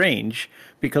as strange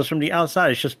because from the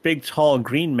outside, it's just big, tall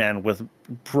green man with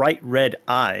bright red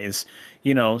eyes.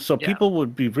 So Yeah. people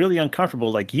would be really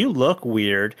uncomfortable. Like, you look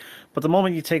weird, but the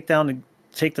moment you take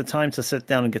the time to sit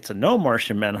down and get to know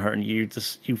Martian Manhunter,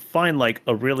 you find like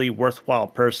a really worthwhile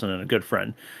person and a good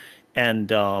friend.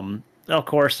 And of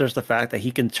course, there's the fact that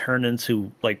he can turn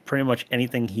into like pretty much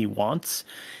anything he wants.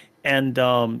 And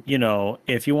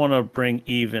if you want to bring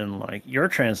even like your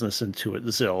transness into it,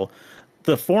 Zil,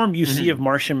 the form you see Mhm. of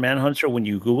Martian Manhunter when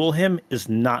you Google him is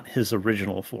not his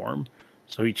original form.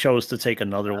 So he chose to take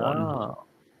another one. Oh, I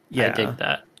Yeah, dig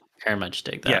that. Very much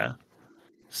dig that. yeah.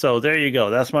 So there you go.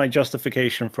 That's my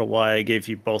justification for why I gave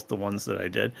you both the ones that I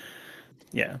did.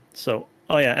 Yeah. So,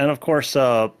 oh yeah, and of course,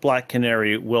 Black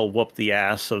Canary will whoop the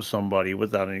ass of somebody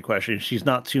without any question. She's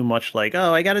not too much like,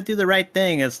 oh, I got to do the right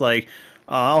thing. It's like,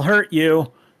 I'll hurt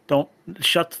you. Don't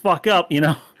shut the fuck up.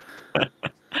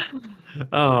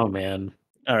 Oh man.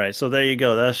 All right. So there you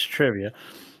go. That's trivia.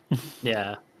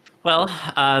 Yeah. Well,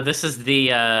 this is the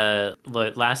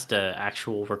last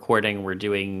actual recording we're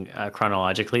doing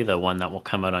chronologically. The one that will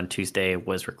come out on Tuesday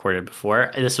was recorded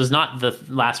before. This was not the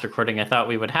last recording I thought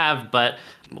we would have, but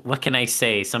what can I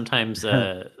say? Sometimes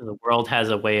the world has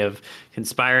a way of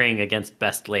conspiring against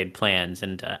best laid plans,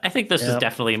 and I think this is Yeah.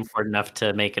 definitely important enough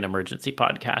to make an emergency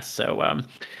podcast. So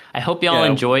I hope y'all Yeah.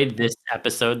 enjoyed this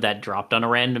episode that dropped on a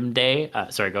random day.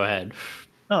 Sorry, go ahead.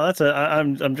 No,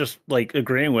 I'm just like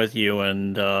agreeing with you,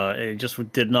 and I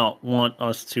just did not want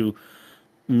us to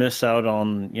miss out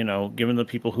on giving the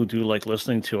people who do like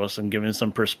listening to us and giving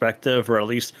some perspective, or at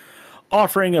least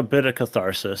offering a bit of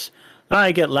catharsis.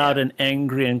 I get loud and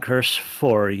angry and curse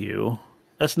for you.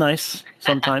 That's nice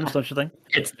sometimes, don't you think?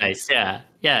 It's nice, yeah.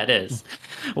 Yeah, it is.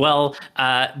 Well,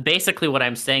 basically what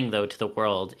I'm saying though to the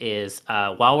world is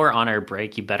while we're on our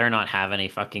break, you better not have any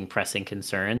fucking pressing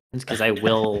concerns because I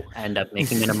will end up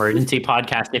making an emergency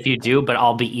podcast if you do, but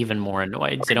I'll be even more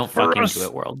annoyed. So don't For fucking do us.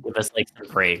 it, world. Give us like a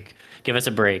break. Give us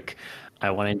a break. I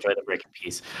want to enjoy the break in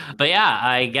peace. But yeah,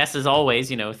 I guess as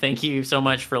always, thank you so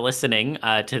much for listening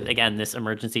to, again, this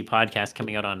emergency podcast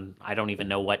coming out on I don't even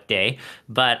know what day.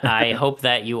 But I hope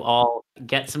that you all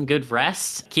get some good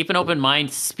rest. Keep an open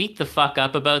mind. Speak the fuck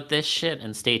up about this shit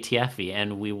and stay TFy.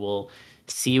 And we will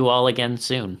see you all again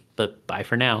soon. But bye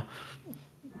for now.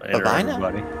 Later, Bye-bye now.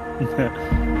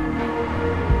 everybody.